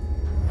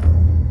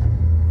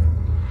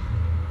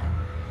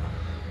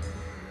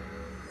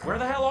 Where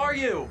the hell are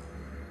you?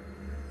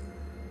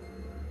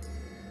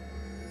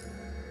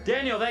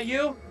 Daniel, that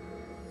you?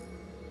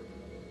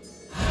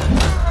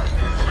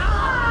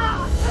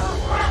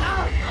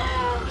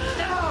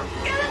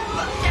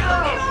 Get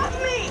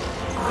off me!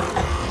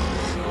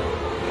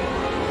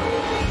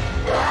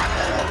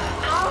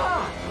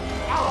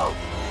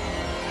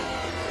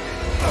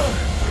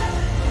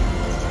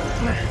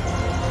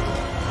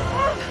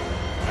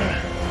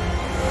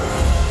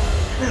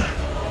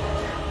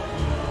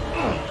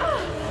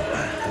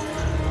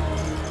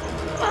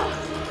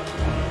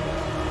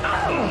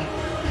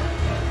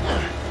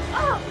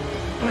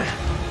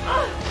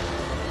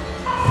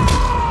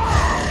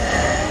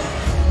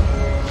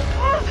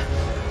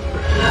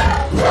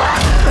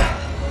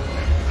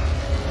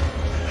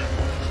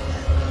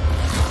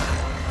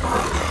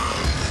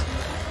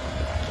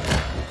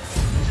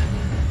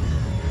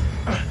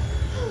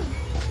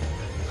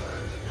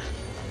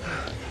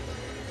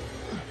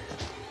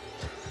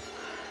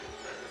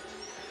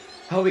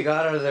 How we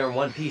got out of there in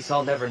one piece,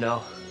 I'll never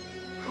know.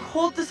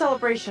 Hold the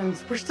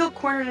celebrations. We're still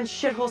cornered in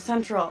Shithole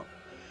Central.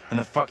 And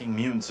the fucking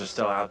mutants are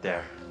still out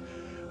there.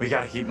 We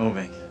gotta keep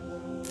moving.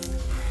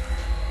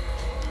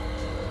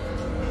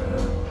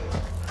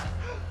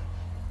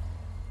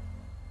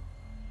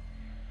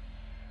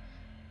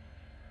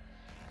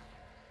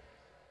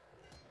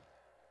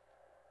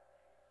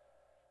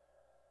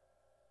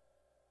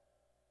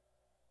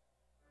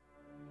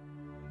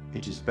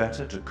 It is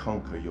better to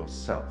conquer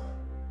yourself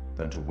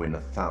than to win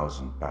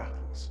 1,000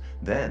 battles.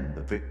 Then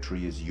the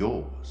victory is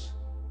yours.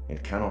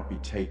 It cannot be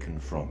taken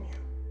from you.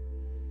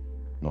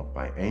 Not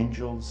by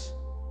angels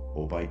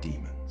or by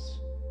demons.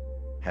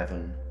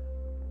 Heaven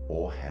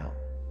or hell.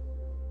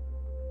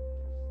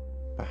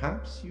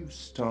 Perhaps you've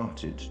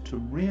started to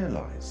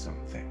realize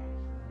something.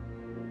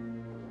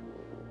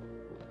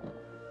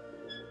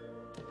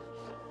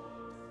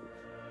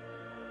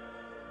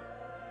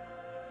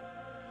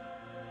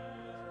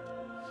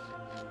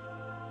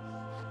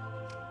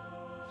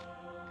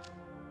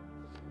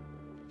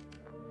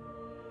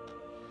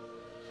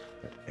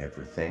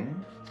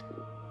 Everything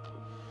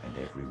and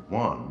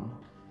everyone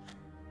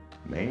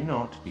may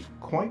not be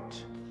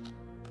quite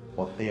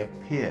what they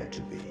appear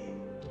to be.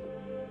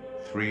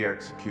 3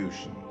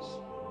 executions,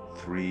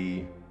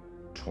 3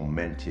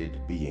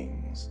 tormented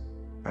beings,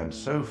 and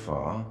so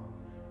far,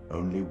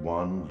 only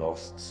 1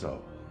 lost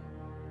soul.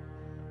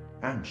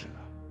 Angela.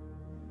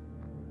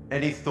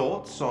 Any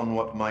thoughts on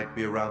what might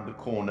be around the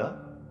corner,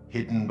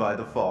 hidden by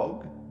the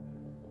fog?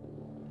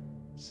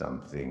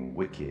 Something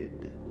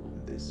wicked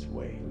this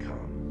way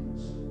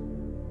comes.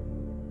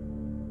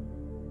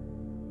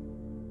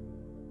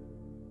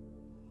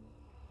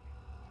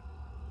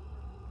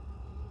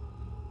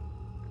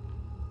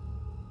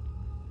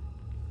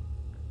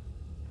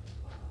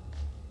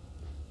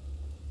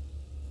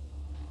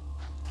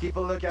 Keep a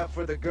lookout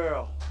for the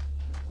girl.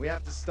 We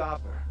have to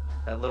stop her.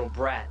 That little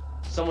brat.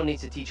 Someone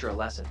needs to teach her a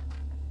lesson.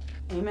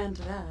 Amen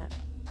to that.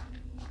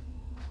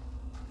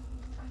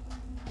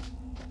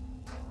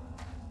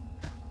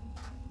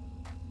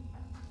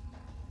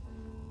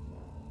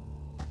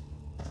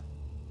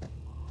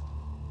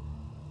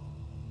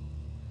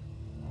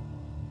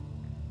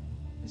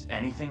 Is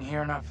anything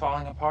here not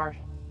falling apart?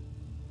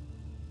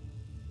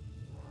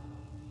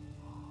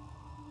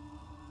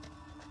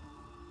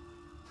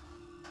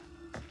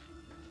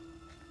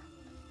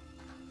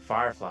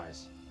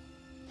 Fireflies.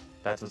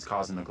 That's what's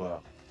causing the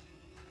glow.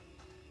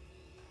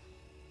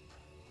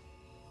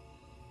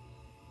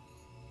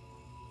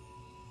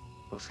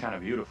 Looks kind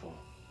of beautiful,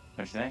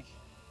 don't you think?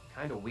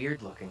 Kind of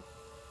weird looking.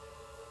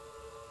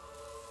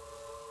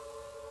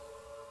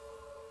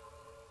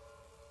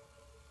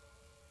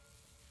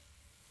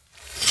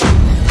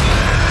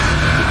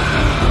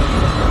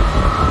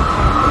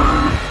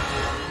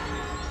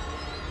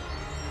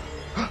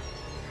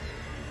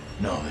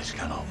 No, this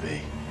cannot be.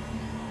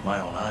 My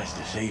own eyes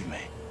deceive me.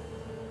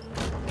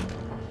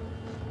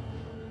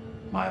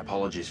 My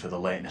apologies for the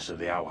lateness of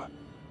the hour,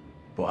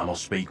 but I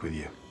must speak with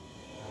you.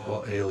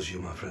 What ails you,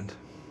 my friend?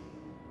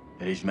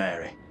 It is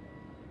Mary.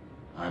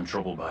 I am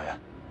troubled by her,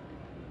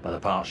 by the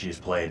part she has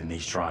played in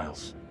these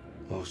trials.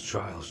 Most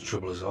trials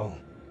trouble us all.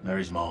 There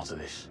is more to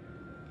this.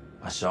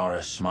 I saw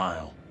her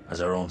smile as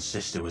her own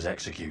sister was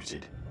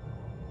executed.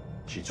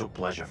 She took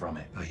pleasure from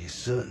it. Are you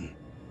certain?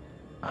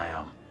 I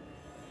am.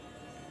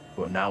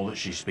 But now that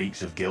she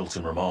speaks of guilt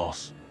and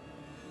remorse,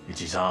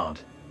 it is hard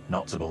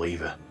not to believe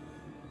her.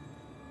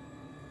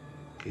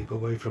 Keep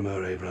away from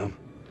her, Abraham.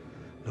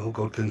 No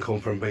good can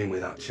come from being with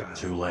that child.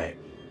 Too late.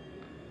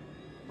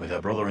 With her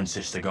brother and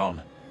sister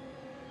gone,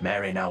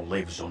 Mary now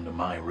lives under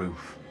my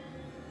roof.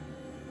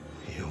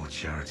 Your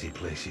charity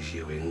places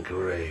you in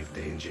grave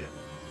danger.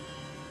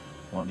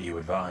 What do you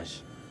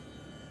advise?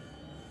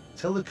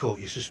 Tell the court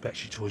you suspect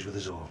she toys with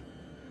us all.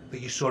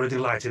 That you saw her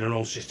delight in her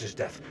own sister's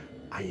death.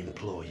 I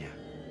implore you.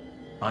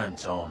 I am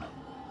torn.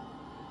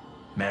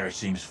 Mary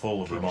seems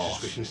full of Keep your remorse.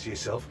 suspicions to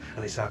yourself,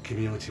 and it's our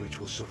community which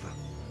will suffer.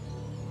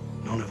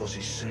 None of us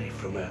is safe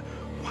from her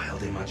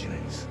wild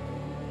imaginings.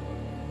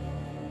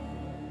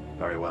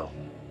 Very well.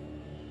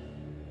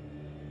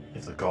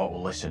 If the court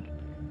will listen,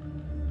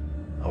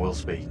 I will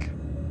speak.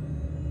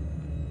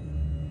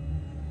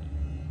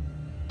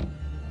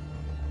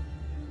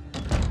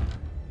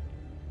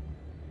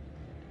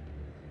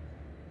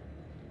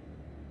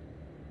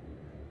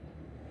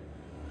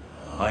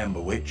 I am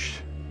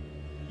bewitched.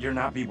 You're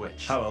not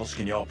bewitched. How else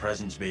can your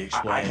presence be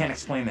explained? I can't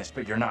explain this,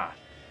 but you're not.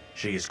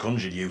 She has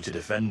conjured you to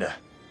defend her.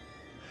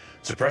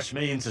 To press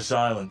me into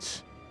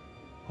silence.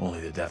 Only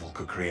the devil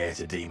could create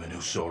a demon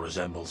who so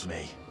resembles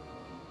me.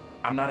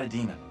 I'm not a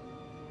demon.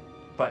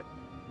 But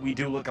we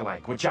do look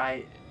alike, which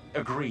I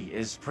agree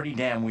is pretty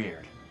damn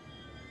weird.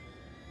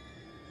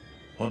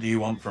 What do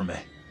you want from me?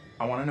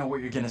 I want to know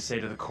what you're going to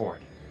say to the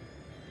court.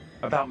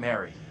 About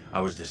Mary.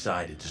 I was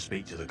decided to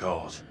speak to the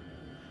court.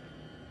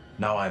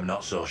 Now I am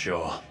not so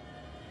sure.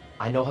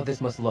 I know how this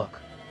must look,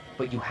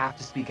 but you have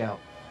to speak out.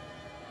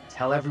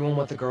 Tell everyone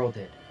what the girl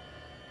did,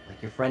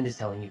 like your friend is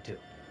telling you to.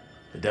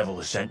 The devil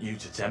has sent you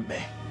to tempt me.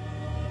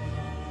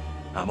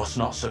 I must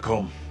not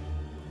succumb.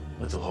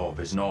 Little Hope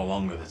is no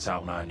longer the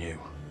town I knew.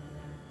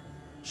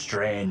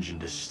 Strange and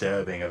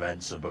disturbing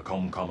events have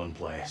become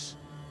commonplace.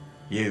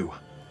 You,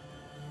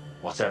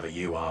 whatever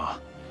you are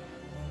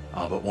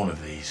but one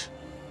of these.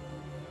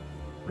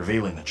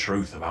 Revealing the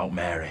truth about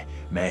Mary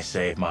may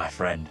save my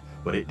friend,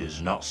 but it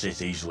does not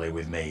sit easily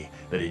with me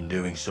that in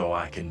doing so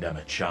I condemn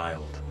a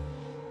child.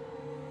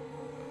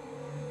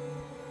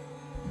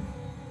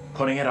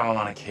 Putting it all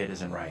on a kid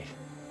isn't right.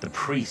 The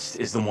priest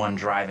is the one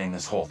driving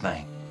this whole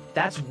thing.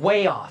 That's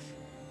way off.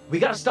 We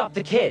gotta stop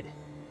the kid.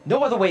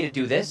 No other way to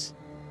do this.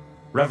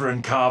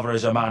 Reverend Carver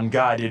is a man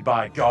guided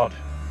by God.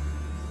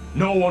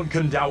 No one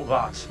can doubt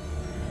that.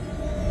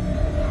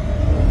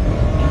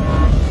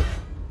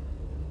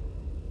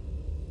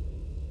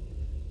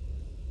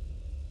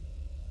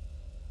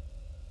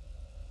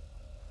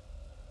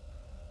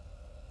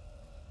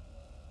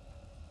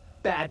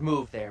 Bad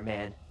move there,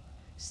 man.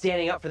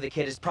 Standing up for the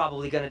kid is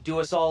probably gonna do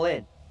us all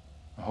in.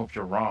 I hope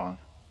you're wrong.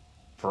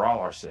 For all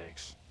our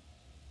sakes.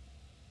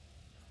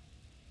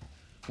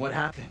 What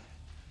happened?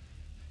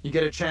 You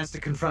get a chance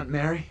to confront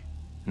Mary?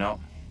 No,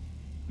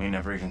 we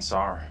never even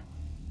saw her.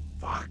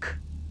 Fuck.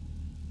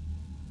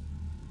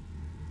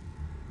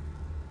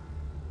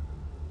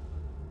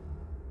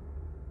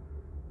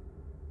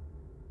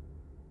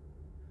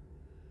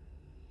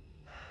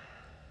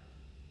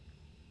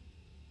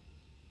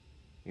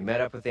 We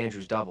met up with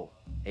Andrew's double,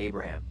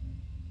 Abraham.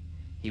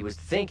 He was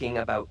thinking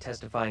about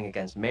testifying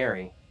against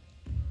Mary,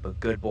 but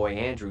good boy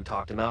Andrew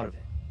talked him out of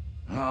it.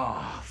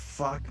 Oh,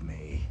 fuck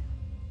me.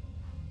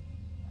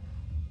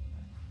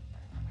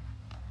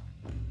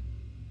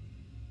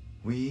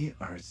 We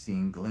are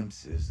seeing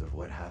glimpses of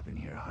what happened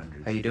here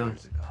hundreds How you of doing?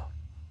 years ago.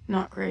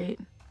 Not great.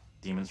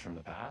 Demons from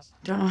the past?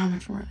 Don't know how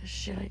much more of this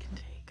shit I can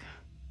take.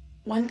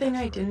 One thing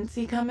I didn't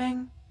see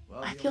coming,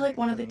 I feel like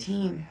one of the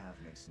team.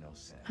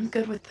 I'm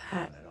good with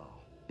that.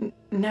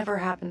 Never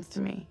happens to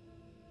me.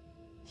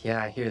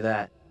 Yeah, I hear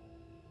that.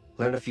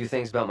 Learned a few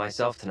things about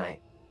myself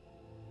tonight.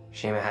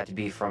 Shame it had to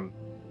be from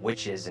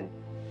witches and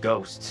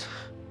ghosts.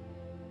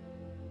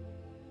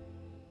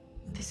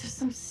 This is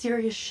some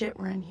serious shit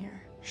we're in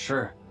here.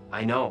 Sure,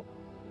 I know.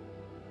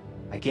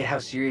 I get how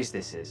serious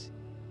this is.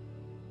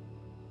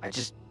 I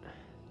just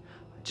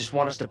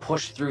want us to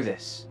push through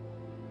this.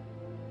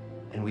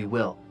 And we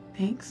will.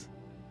 Thanks.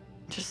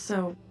 Just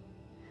so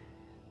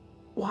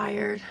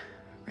wired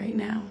right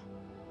now.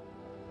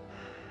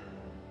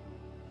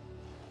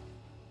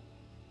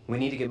 We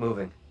need to get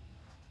moving.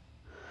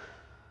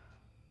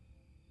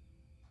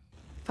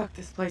 Fuck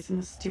this place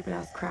and the stupid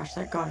ass crash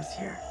that got us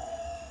here.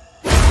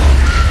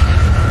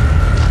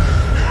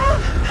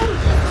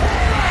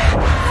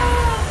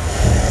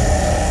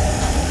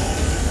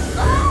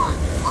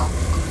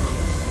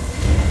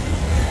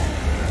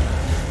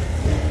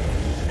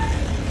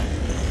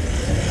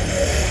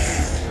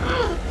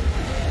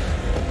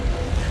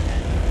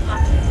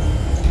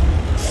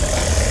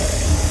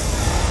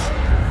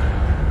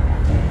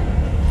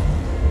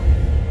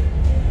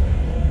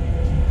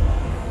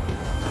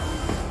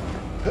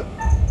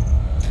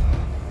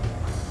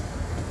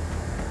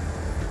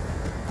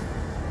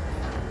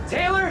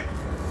 Taylor?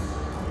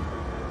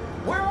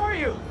 Where are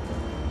you?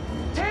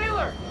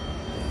 Taylor!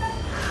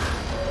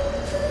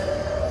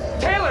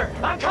 Taylor,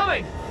 I'm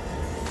coming!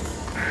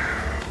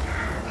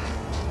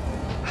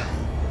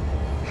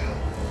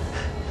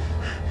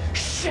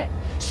 Shit!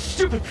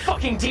 Stupid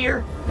fucking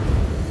deer!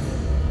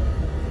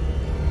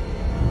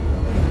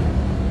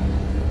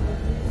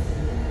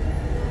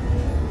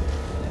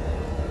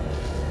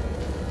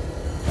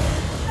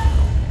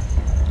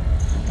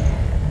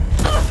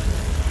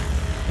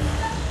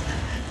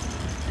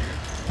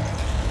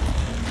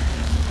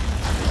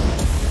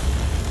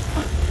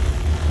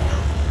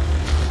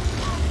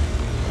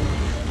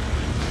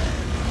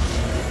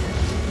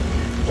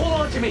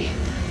 To me.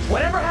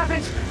 Whatever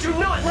happens, do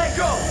not let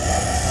go!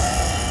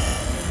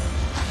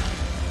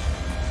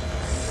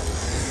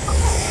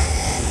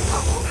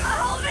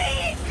 Help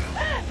me!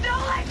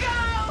 Don't let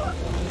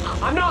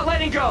go! I'm not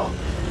letting go!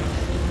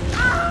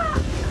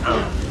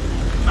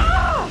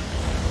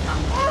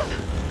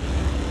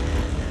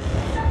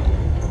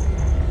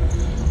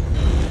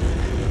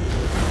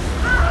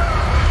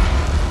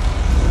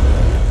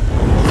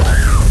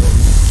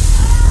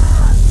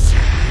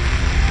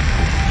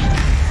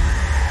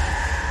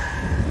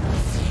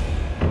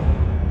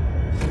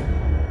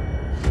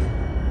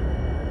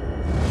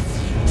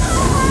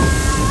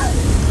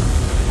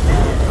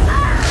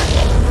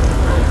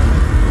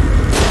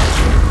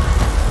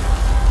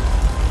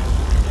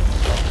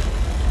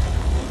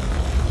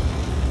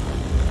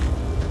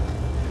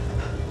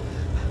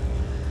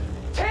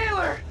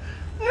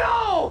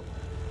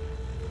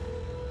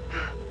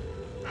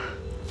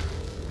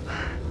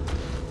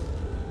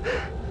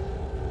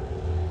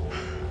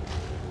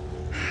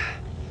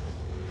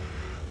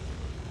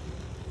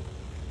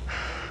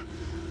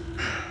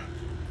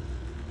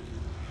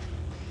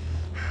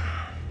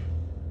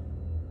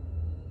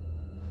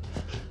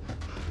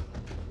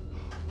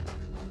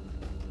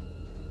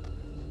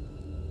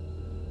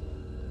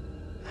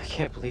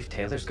 I can't believe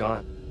Taylor's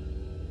gone.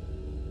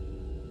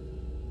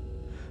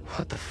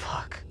 What the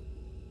fuck?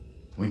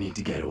 We need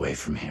to get away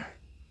from here.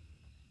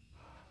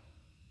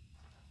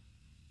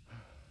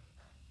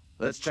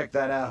 Let's check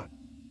that out.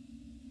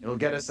 It'll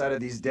get us out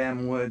of these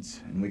damn woods,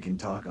 and we can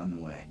talk on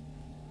the way.